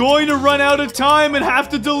 I'm going to run out of time and have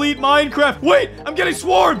to delete Minecraft. Wait, I'm getting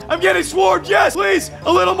swarmed. Yes, please.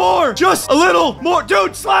 A little more. Just a little more.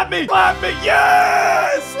 Dude, slap me.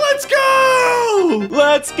 Yes.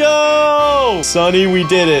 Let's go. Sonny, we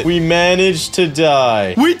did it. We managed to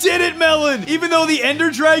die. We did it, Melon. Even though the ender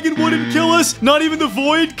dragon wouldn't kill us, not even the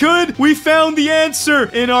void could, we found the answer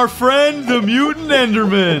in our friend, the mutant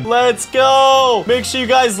enderman. Let's go. Make sure you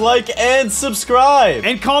guys like and subscribe.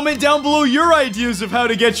 And comment down below your ideas of how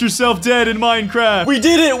to get yourself dead in Minecraft. We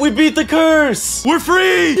did it. We beat the curse. We're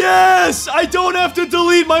free. Yes. I don't have to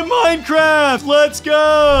delete my Minecraft. Let's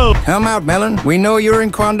go. Come out, Melon. We know you're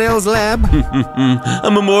in Quandale's lab.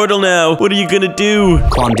 I'm immortal now. What are you gonna do?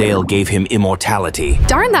 Quandale gave him immortality.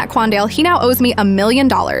 Darn that Quandale. He now owes me $1 million.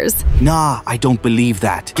 Nah, I don't believe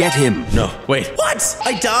that. Get him. No. Wait. What?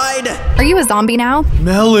 I died. Are you a zombie? zombie now?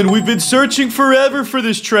 Melon, we've been searching forever for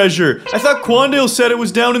this treasure. I thought Quandale said it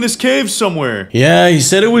was down in this cave somewhere. Yeah, he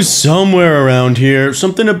said it was somewhere around here.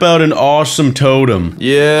 Something about an awesome totem.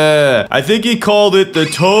 Yeah, I think he called it the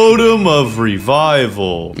Totem of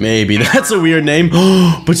Revival. Maybe, that's a weird name.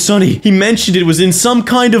 But Sonny, he mentioned it was in some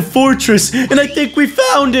kind of fortress, and I think we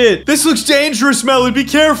found it. This looks dangerous, Melon. Be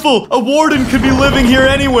careful. A warden could be living here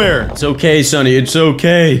anywhere. It's okay, Sonny. It's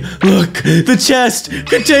okay. Look, the chest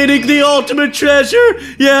containing the ultimate treasure.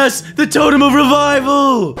 Yes, the Totem of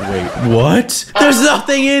Revival. Wait, what? There's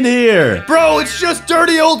nothing in here. Bro, it's just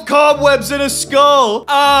dirty old cobwebs and a skull.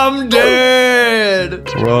 I'm dead.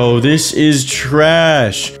 Bro, this is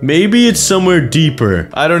trash. Maybe it's somewhere deeper.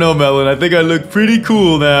 I don't know, Melon. I think I look pretty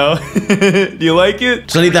cool now. Do you like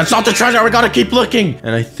it? Sonny, that's not the treasure. We gotta keep looking.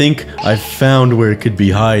 And I think I found where it could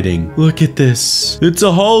be hiding. Look at this. It's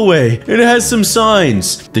a hallway. It has some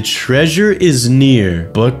signs. The treasure is near,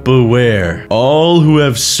 but beware. All who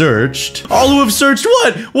have searched. All who have searched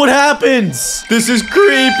what? What happens? This is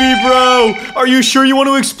creepy, bro. Are you sure you want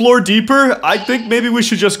to explore deeper? I think maybe we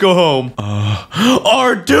should just go home.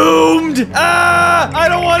 Are doomed. Ah! I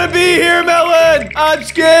don't want to be here, Melon. I'm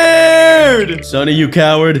scared. Sonny, you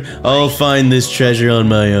coward. I'll find this treasure on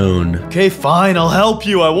my own. Okay, fine. I'll help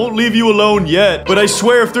you. I won't leave you alone yet. But I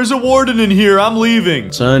swear, if there's a warden in here, I'm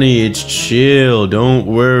leaving. Sonny, it's chill. Don't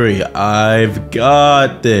worry. I've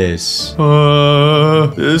got this.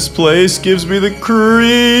 This place gives me the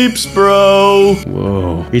creeps, bro.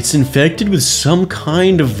 Whoa. It's infected with some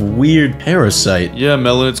kind of weird parasite. Yeah,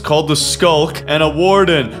 Melon, it's called the Skulk, and a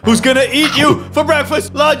warden who's gonna eat you for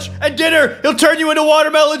breakfast, lunch, and dinner. He'll turn you into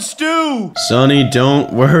watermelon stew. Sonny,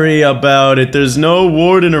 don't worry about it. There's no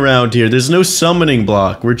warden around here. There's no summoning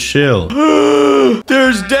block. We're chill.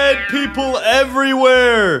 There's dead people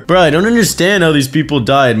everywhere. Bro, I don't understand how these people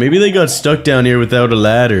died. Maybe they got stuck down here without a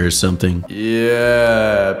ladder or something.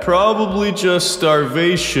 Yeah, probably just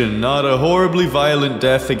starvation, not a horribly violent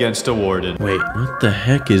death against a warden. Wait, what the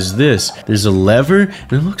heck is this? There's a lever,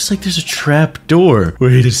 and it looks like there's a trap door.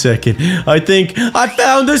 Wait a second. I think I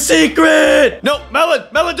found the secret! No,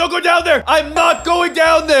 Melon, don't go down there. I'm not going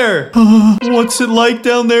down there. What's it like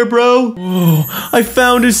down there, bro? Whoa, I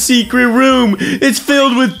found a secret room. It's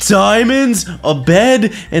filled with diamonds, a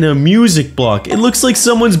bed, and a music block. It looks like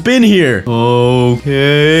someone's been here.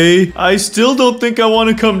 Okay. I still don't think I want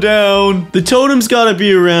to come down. The totem's gotta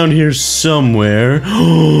be around here somewhere.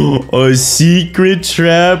 A secret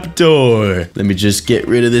trap door. Let me just get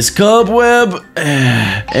rid of this cobweb.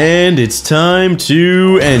 And it's time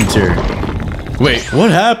to enter. Wait, what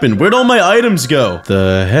happened? Where'd all my items go?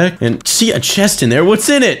 The heck? And see a chest in there. What's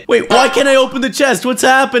in it? Wait, why can't I open the chest? What's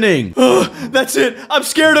happening? That's it. I'm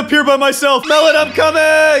scared up here by myself. Melon, I'm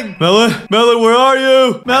coming. Melon, where are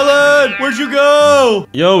you? Melon, where'd you go?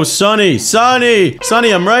 Yo, Sonny,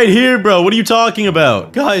 I'm right here, bro. What are you talking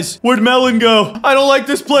about? Guys, where'd Melon go? I don't like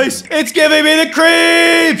this place. It's giving me the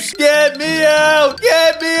creeps. Get me out.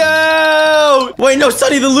 Get me out. Wait, no,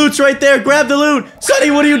 Sonny, the loot's right there. Grab the loot. Sonny,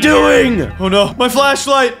 what are you doing? Oh, no. My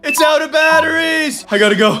flashlight! It's out of batteries! I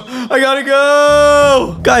gotta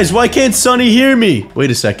go! Guys, why can't Sonny hear me? Wait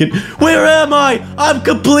a second. Where am I? I'm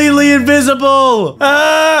completely invisible!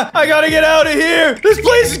 Ah! I gotta get out of here! This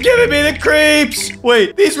place is giving me the creeps!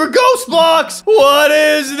 Wait, these were ghost blocks! What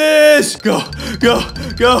is this? Go!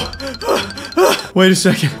 Wait a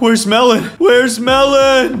second. Where's Melon?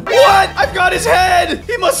 What? I've got his head!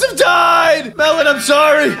 He must have died! Melon, I'm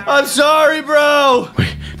sorry, bro!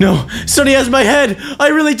 Wait, no. Sonny has my head. I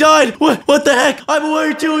really died. What the heck? I'm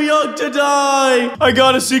way too young to die. I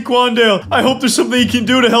gotta see Quandale. I hope there's something he can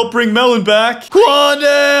do to help bring Melon back.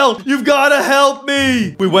 Quandale, you've gotta help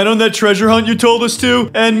me. We went on that treasure hunt you told us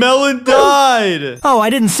to, and Melon died. Oh, I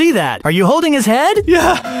didn't see that. Are you holding his head?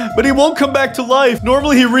 Yeah, but he won't come back to life.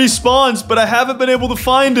 Normally he respawns, but I haven't been able to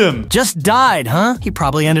find him. Just died, huh? He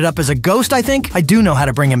probably ended up as a ghost, I think. I do know how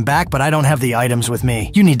to bring him back, but I don't have the items with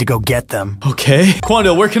me. You need to go get them. Okay.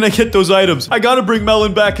 Quandale, where can I get those items? I gotta bring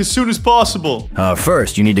Melon back as soon as possible.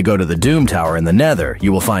 First, you need to go to the Doom Tower in the Nether.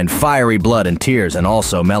 You will find fiery blood and tears and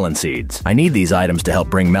also melon seeds. I need these items to help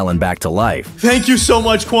bring Melon back to life. Thank you so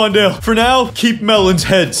much, Quandale. For now, keep Melon's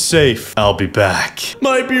head safe. I'll be back.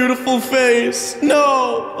 My beautiful face.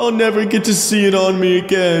 No, I'll never get to see it on me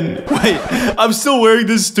again. Wait, I'm still wearing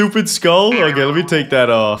this stupid skull? Okay, let me take that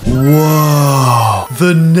off. Whoa,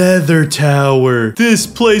 the Nether Tower. This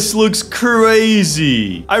place looks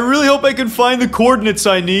crazy. Sunny. I really hope I can find the coordinates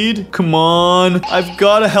I need. Come on. I've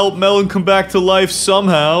got to help Melon come back to life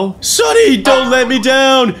somehow. Sunny, don't let me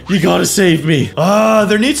down. You gotta save me.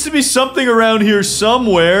 There needs to be something around here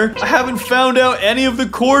somewhere. I haven't found out any of the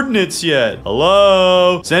coordinates yet.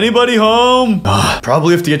 Hello? Is anybody home?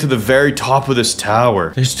 Probably have to get to the very top of this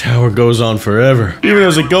tower. This tower goes on forever. Even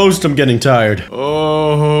as a ghost, I'm getting tired.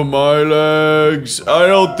 Oh, my legs. I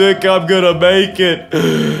don't think I'm gonna make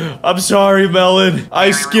it. I'm sorry, Melon.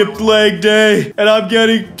 I skipped leg day, and I'm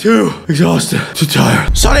getting too exhausted, too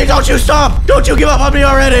tired. Sunny, don't you stop! Don't you give up on me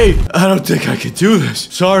already! I don't think I can do this.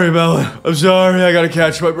 Sorry, Melon. I'm sorry. I gotta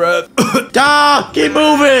catch my breath. Keep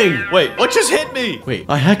moving! Wait, what just hit me? Wait,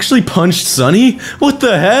 I actually punched Sunny? What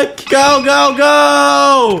the heck? Go, go,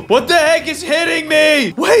 go! What the heck is hitting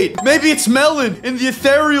me? Wait, maybe it's Melon in the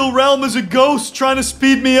ethereal realm as a ghost trying to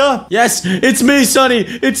speed me up. Yes, it's me, Sunny.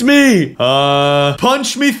 It's me.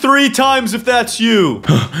 Punch me 3 times if that's you.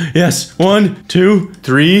 Yes, 1, 2,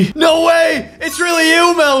 3. No way! It's really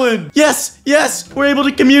you, Melon! Yes, we're able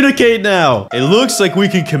to communicate now. It looks like we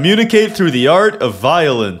can communicate through the art of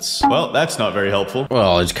violence. Well, that's not very helpful.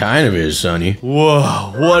 Well, it kind of is, Sunny.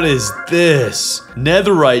 Whoa, what is this?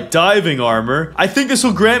 Netherite diving armor? I think this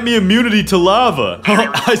will grant me immunity to lava.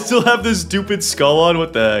 I still have this stupid skull on.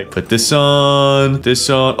 What the heck? Put this on, this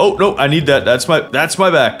on. Oh, no, I need that. That's my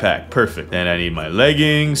backpack. Perfect. And I need my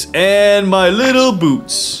leggings and my little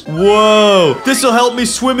boots. Whoa, this will help me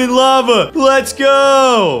swim in lava. Let's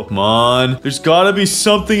go. Come on. There's gotta be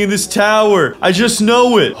something in this tower. I just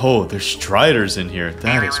know it. Oh, there's striders in here.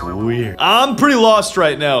 That is weird. I'm pretty lost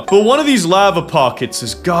right now, but one of these lava pockets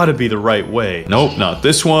has gotta be the right way. Nope, not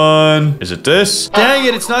this one. Is it this? Dang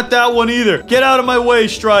it, it's not that one either. Get out of my way,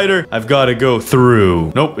 Strider. I've gotta go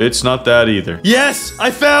through. Nope, it's not that either. Yes,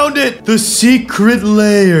 I found it. The secret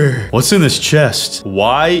lair. What's in this chest?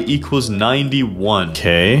 Y equals 91.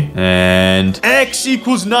 Okay, and X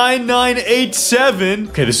equals 9987.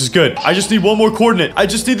 Okay, this is good. I just need one more coordinate. I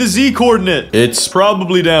just need the Z coordinate. It's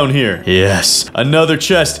probably down here. Yes, another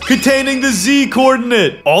chest containing the Z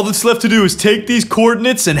coordinate. All that's left to do is take these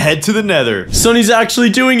coordinates and head to the Nether. Sunny's actually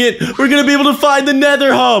doing it. We're gonna be able to find the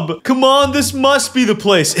Nether hub. Come on, this must be the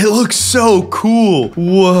place. It looks so cool.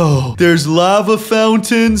 Whoa, there's lava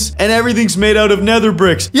fountains and everything's made out of nether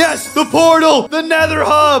bricks. Yes, the portal, the Nether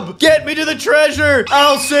hub. Get me to the treasure.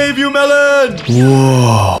 I'll save you, Melon.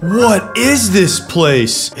 Whoa, what is this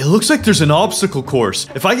place? It looks like there's an obstacle course.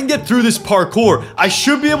 If I can get through this parkour, I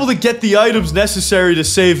should be able to get the items necessary to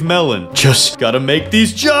save Melon. Just gotta make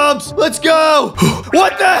these jumps. Let's go.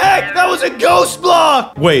 What the heck? That was a ghost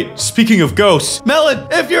block. Wait, speaking of ghosts, Melon,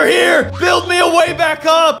 if you're here, build me a way back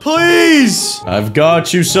up, please. I've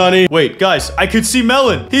got you, Sunny. Wait, guys, I could see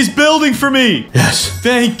Melon. He's building for me. Yes,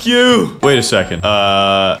 thank you. Wait a second.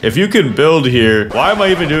 If you can build here, why am I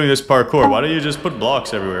even doing this parkour? Why don't you just put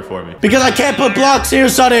blocks everywhere for me? Because I can't put blocks here,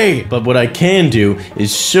 Sunny. But what I can do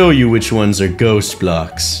is show you which ones are ghost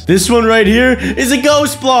blocks. This one right here is a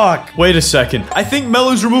ghost block. Wait a second. I think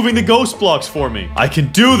Melon's removing the ghost blocks for me. I can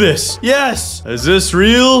do this. Yes. Is this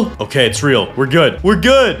real? Okay, it's real. We're good. We're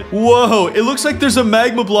good. Whoa, it looks like there's a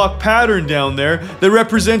magma block pattern down there that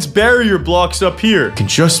represents barrier blocks up here. I can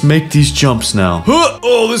just make these jumps now.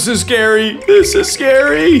 Oh, this is scary. This is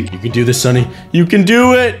scary. You can do this, Sunny. You can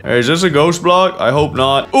do it. Hey, is this a ghost block? I hope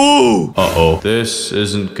not. Ooh. Uh-oh. This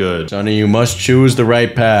isn't good. Sunny, you must choose the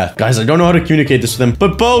right path. Guys, I don't know how to communicate this to them,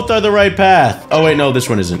 but both are the right path. Oh, wait, no, this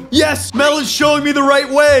one isn't. Yes, Melon's showing me the right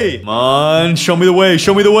way. Come on, show me the way.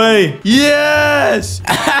 Show me the way. Yes.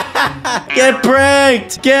 Get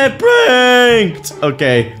pranked. Get pranked.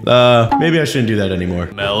 Okay, maybe I shouldn't do that anymore.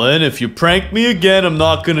 Melon, if you prank me again, I'm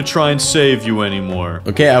not gonna try and save you anymore.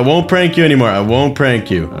 Okay, I won't prank you anymore. I won't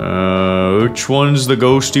prank you. Which one's the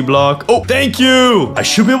ghosty block? Oh, thank you. I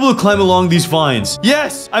should be able to climb along these vines.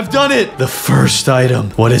 Yes, I've done it. The first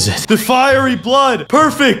item. What is it? The fiery blood.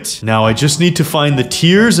 Perfect. Now I just need to find the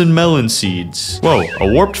tears and melon seeds. Whoa,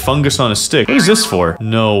 a warped fungus on a stick. What is this for?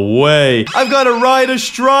 No way. I've got to ride a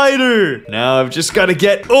strider. Now I've just got to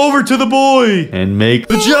get over to the boy and make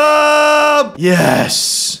the jump.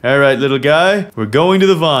 Yes. All right, little guy. We're going to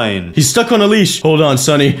the vine. He's stuck on a leash. Hold on,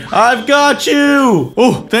 Sunny. I've got you.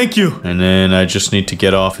 Oh, thank you. And then I just need to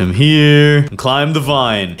get off him here and climb the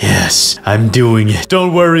vine. Yes, I'm doing it.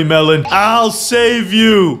 Don't worry, Melon. I'll save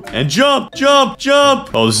you. And jump, jump, jump.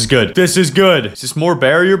 Oh, this is good. This is good. Is this more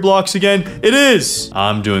barrier blocks again? It is.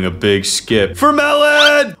 I'm doing a big skip for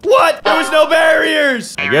Melon. What? There was no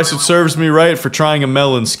barriers. I guess it serves me right for trying a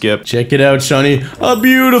melon skip. Check it out, Sunny. A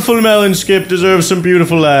beautiful melon skip deserves some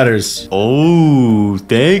beautiful ladders. Oh,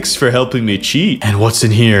 thanks for helping me cheat. And what's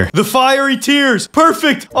in here? The fiery tears.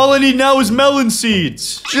 Perfect. All I need now is melon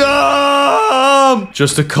seeds. Jump!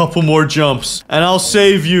 Just a couple more jumps and I'll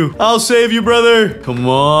save you. I'll save you, brother. Come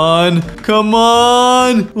on. Come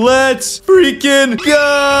on. Let's freaking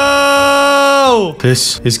go.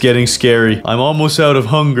 This is getting scary. I'm almost out of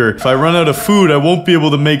hunger. If I run out of food, I won't be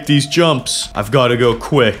able to make these jumps. I've got to go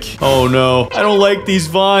quick. Oh no. I don't like these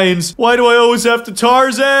vines. Why do I always have to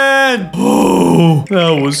Tarzan? Oh,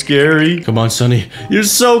 that was scary. Come on, Sonny. You're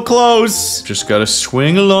so close. Just gotta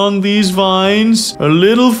swing along these vines. A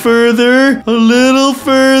little further. A little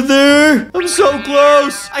further. I'm so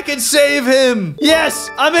close. I can save him. Yes,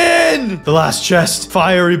 I'm in. The last chest.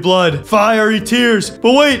 Fiery blood. Fiery tears.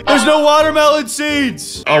 But wait, there's no watermelon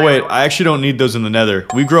seeds. Oh wait, I actually don't need those in the nether.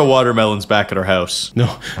 We grow watermelons back at our house.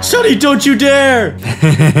 No. Sonny, don't you dare.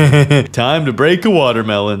 Time to break a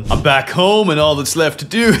watermelon. I'm back home and all that's left to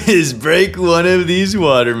do is break one of these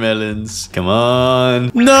watermelons. Come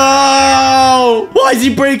on. No! Why is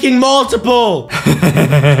he breaking multiple?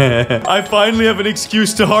 I finally have an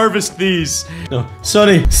excuse to harvest these. No.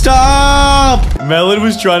 Sonny, stop! Melon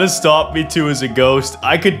was trying to stop me too as a ghost.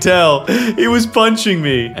 I could tell. He was punching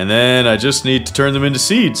me. And then I just need to turn them into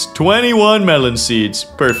seeds. 21 melon seeds.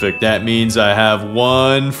 Perfect. That means I have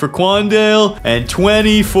 1 for Quandale and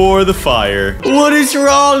 20 for the fire. What is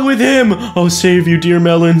wrong with him? I'll save you, dear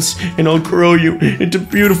melons, and I'll grow you into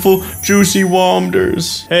beautiful, juicy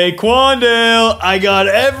womders. Hey, Quandale, I got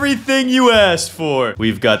everything you asked for.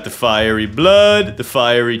 We've got the fiery blood, the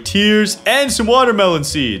fiery tears, and some watermelon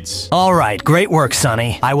seeds. All right, great work,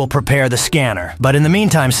 Sonny. I will prepare the scanner. But in the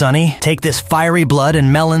meantime, Sonny, take this fiery blood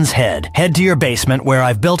and Melon's head. Head to your basement where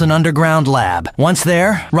I've built an underground lab. Once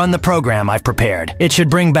there, run the program I've prepared. It should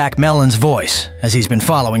bring back Melon's voice, as he's been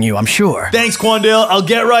following you, I'm sure. Thanks, Quandale. I'll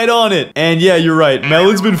get right on it. And yeah, you're right.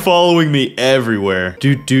 Melon's been following me everywhere.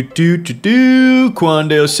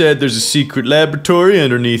 Quandale said there's a secret laboratory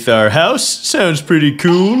underneath our house. Sounds pretty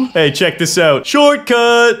cool. Hey, check this out.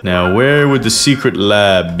 Shortcut. Now, where would the secret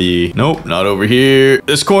lab be? Nope, not over here.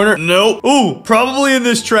 This corner? Nope. Ooh, probably in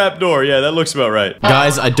this trapdoor. Yeah, that looks about right.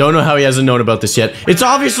 Guys, I don't know how he hasn't known about this yet. It's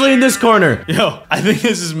obviously in this corner. Yo, I think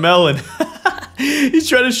this is Melon. He's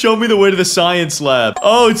trying to show me the way to the science lab.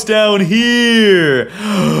 Oh, it's down here.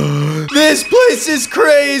 This place is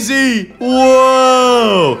crazy.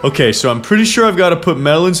 Whoa. Okay, so I'm pretty sure I've got to put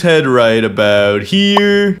Melon's head right about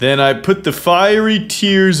here. Then I put the fiery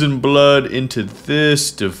tears and blood into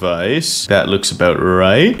this device. That looks about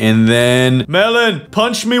right. And then, Melon,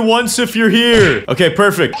 punch me once if you're here. Okay,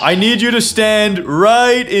 perfect. I need you to stand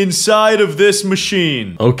right inside of this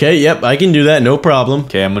machine. Okay, yep, I can do that. No problem.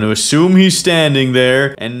 Okay, I'm going to assume he's standing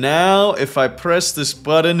there. And now, if I press this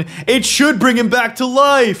button, it should bring him back to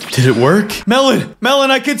life. Did it work? Melon,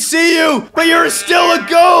 I can see you, but you're still a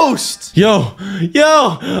ghost. Yo,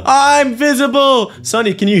 I'm visible.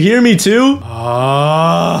 Sonny, can you hear me too?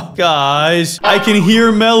 Guys, I can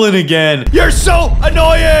hear Melon again. You're so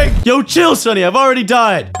annoying. Yo, chill, Sonny. I've already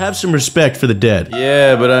died. Have some respect for the dead.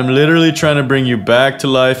 Yeah, but I'm literally trying to bring you back to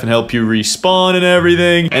life and help you respawn and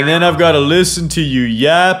everything. And then I've got to listen to you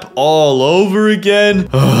yap all over again.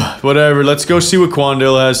 Whatever, let's go see what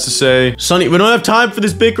Quandale has to say. Sonny, we don't have time for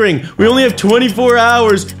this bickering. We only have 24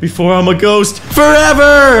 hours before I'm a ghost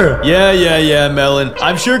forever. Yeah, Melon.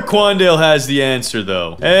 I'm sure Quandale has the answer,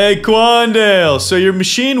 though. Hey, Quandale, so your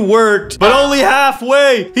machine worked, but only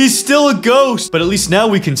halfway. He's still a ghost, but at least now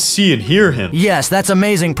we can see and hear him. Yes, that's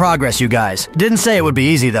amazing progress, you guys. Didn't say it would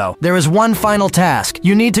be easy, though. There is one final task.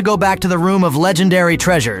 You need to go back to the room of legendary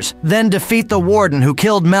treasures, then defeat the warden who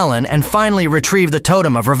killed Melon, and finally retrieve the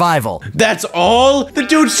totem of revival. That's all? The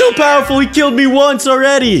dude's so powerful, he killed me once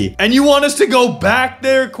already. And you want us to go back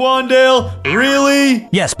there, Quandale? Really?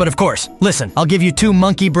 Yes, but of course. Listen, I'll give you 2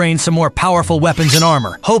 monkey brains some more powerful weapons and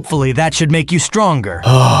armor. Hopefully that should make you stronger.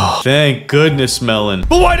 Oh, thank goodness, Melon.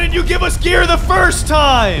 But why didn't you give us gear the first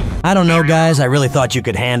time? I don't know, guys. I really thought you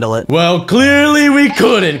could handle it. Well, clearly we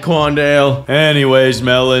couldn't, Quandale. Anyways,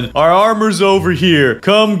 Melon, our armor's over here.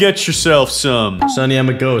 Come get yourself some. Sonny, I'm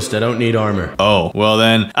a ghost. I don't need armor. Oh, well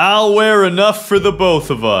then, I'll wear enough for the both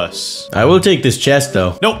of us. I will take this chest,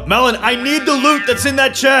 though. No, Melon, I need the loot that's in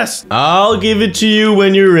that chest. I'll give it to you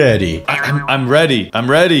when you're ready. I'm ready. I'm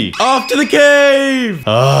ready. Off to the cave!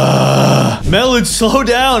 Melon, slow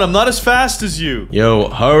down. I'm not as fast as you. Yo,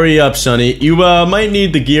 hurry up, Sonny. You might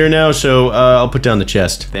need the gear now, so I'll put down the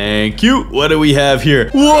chest. Thank you. What do we have here?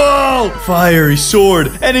 Whoa! Fiery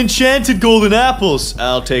sword and enchanted golden apples.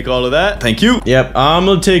 I'll take all of that. Thank you. Yep, I'm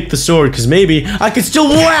gonna take the sword, because maybe I can still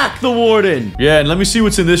whack the warden. Yeah, and let me see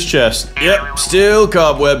what's in this chest. Yep, still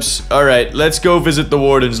cobwebs. All right. right, let's go visit the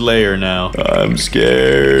warden's lair now. I'm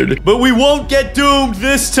scared. But we won't get doomed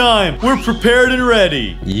this time. We're prepared and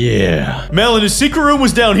ready. Yeah. Melon, his secret room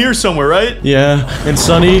was down here somewhere, right? Yeah, and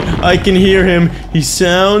Sonny, I can hear him. He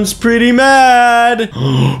sounds pretty mad.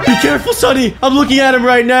 Be careful, Sonny. I'm looking at him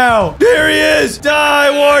right now. There he is. Die,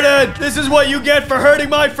 warden. This is what you get for hurting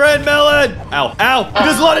my friend, Melon. Ow, ow. He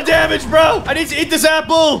does a lot of damage, bro. I need to eat this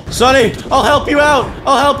apple. Sonny, I'll help you out.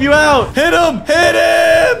 I'll help you out. Hit him. Hit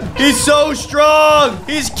him. He's so strong.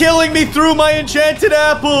 He's killing me through my enchanted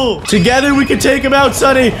apple. Together we can take him out,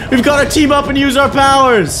 Sonny. We've got to team up and use our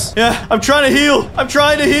powers. Yeah, I'm trying to heal. I'm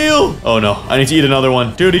trying to heal. Oh, no. I need to eat another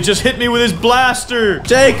one. Dude, he just hit me with his blaster.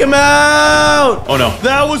 Take him out. Oh, no.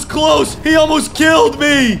 That was close. He almost killed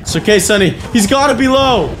me. It's okay, Sonny. He's got to be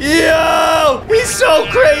low. Yo! He's so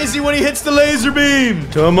crazy when he hits the laser beam.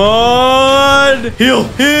 Come on. Heal.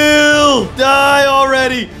 Heal. Die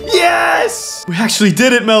already. Yes! We actually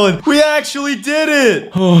did it, Melon. We actually did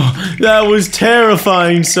it. Oh, that was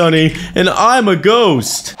terrifying, Sonny. And I'm a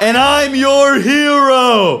ghost. And I'm your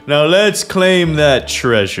hero. Now let's claim that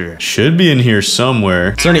treasure. Should be in here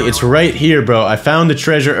somewhere. Sonny, it's right here, bro. I found the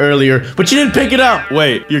treasure earlier, but you didn't pick it up.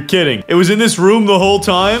 Wait, you're kidding. It was in this room the whole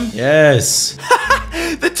time? Yes.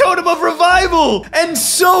 The Totem of Revival! And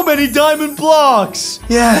so many diamond blocks!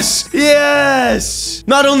 Yes! Yes!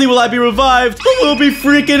 Not only will I be revived, but we'll be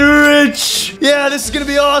freaking rich! Yeah, this is gonna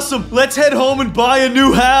be awesome! Let's head home and buy a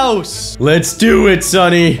new house! Let's do it,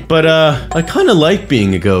 Sonny! But, I kinda like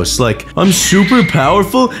being a ghost. Like, I'm super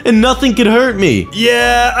powerful and nothing can hurt me.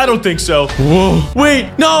 Yeah, I don't think so. Whoa.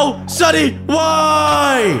 Wait, no! Sonny,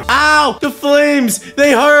 why? Ow! The flames!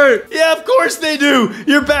 They hurt! Yeah, of course they do!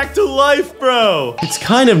 You're back to life, bro! It's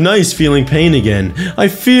kind of nice feeling pain again. I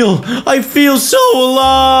feel so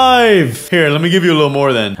alive. Here, let me give you a little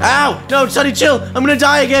more then. Ow! No, Sonny, chill. I'm gonna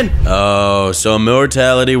die again. Oh, so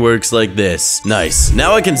immortality works like this. Nice.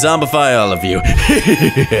 Now I can zombify all of you.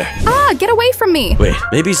 Ah, get away from me. Wait,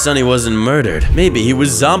 maybe Sonny wasn't murdered. Maybe he was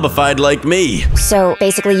zombified like me. So,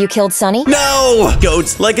 basically you killed Sonny? No!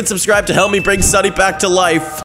 Goats, like and subscribe to help me bring Sonny back to life.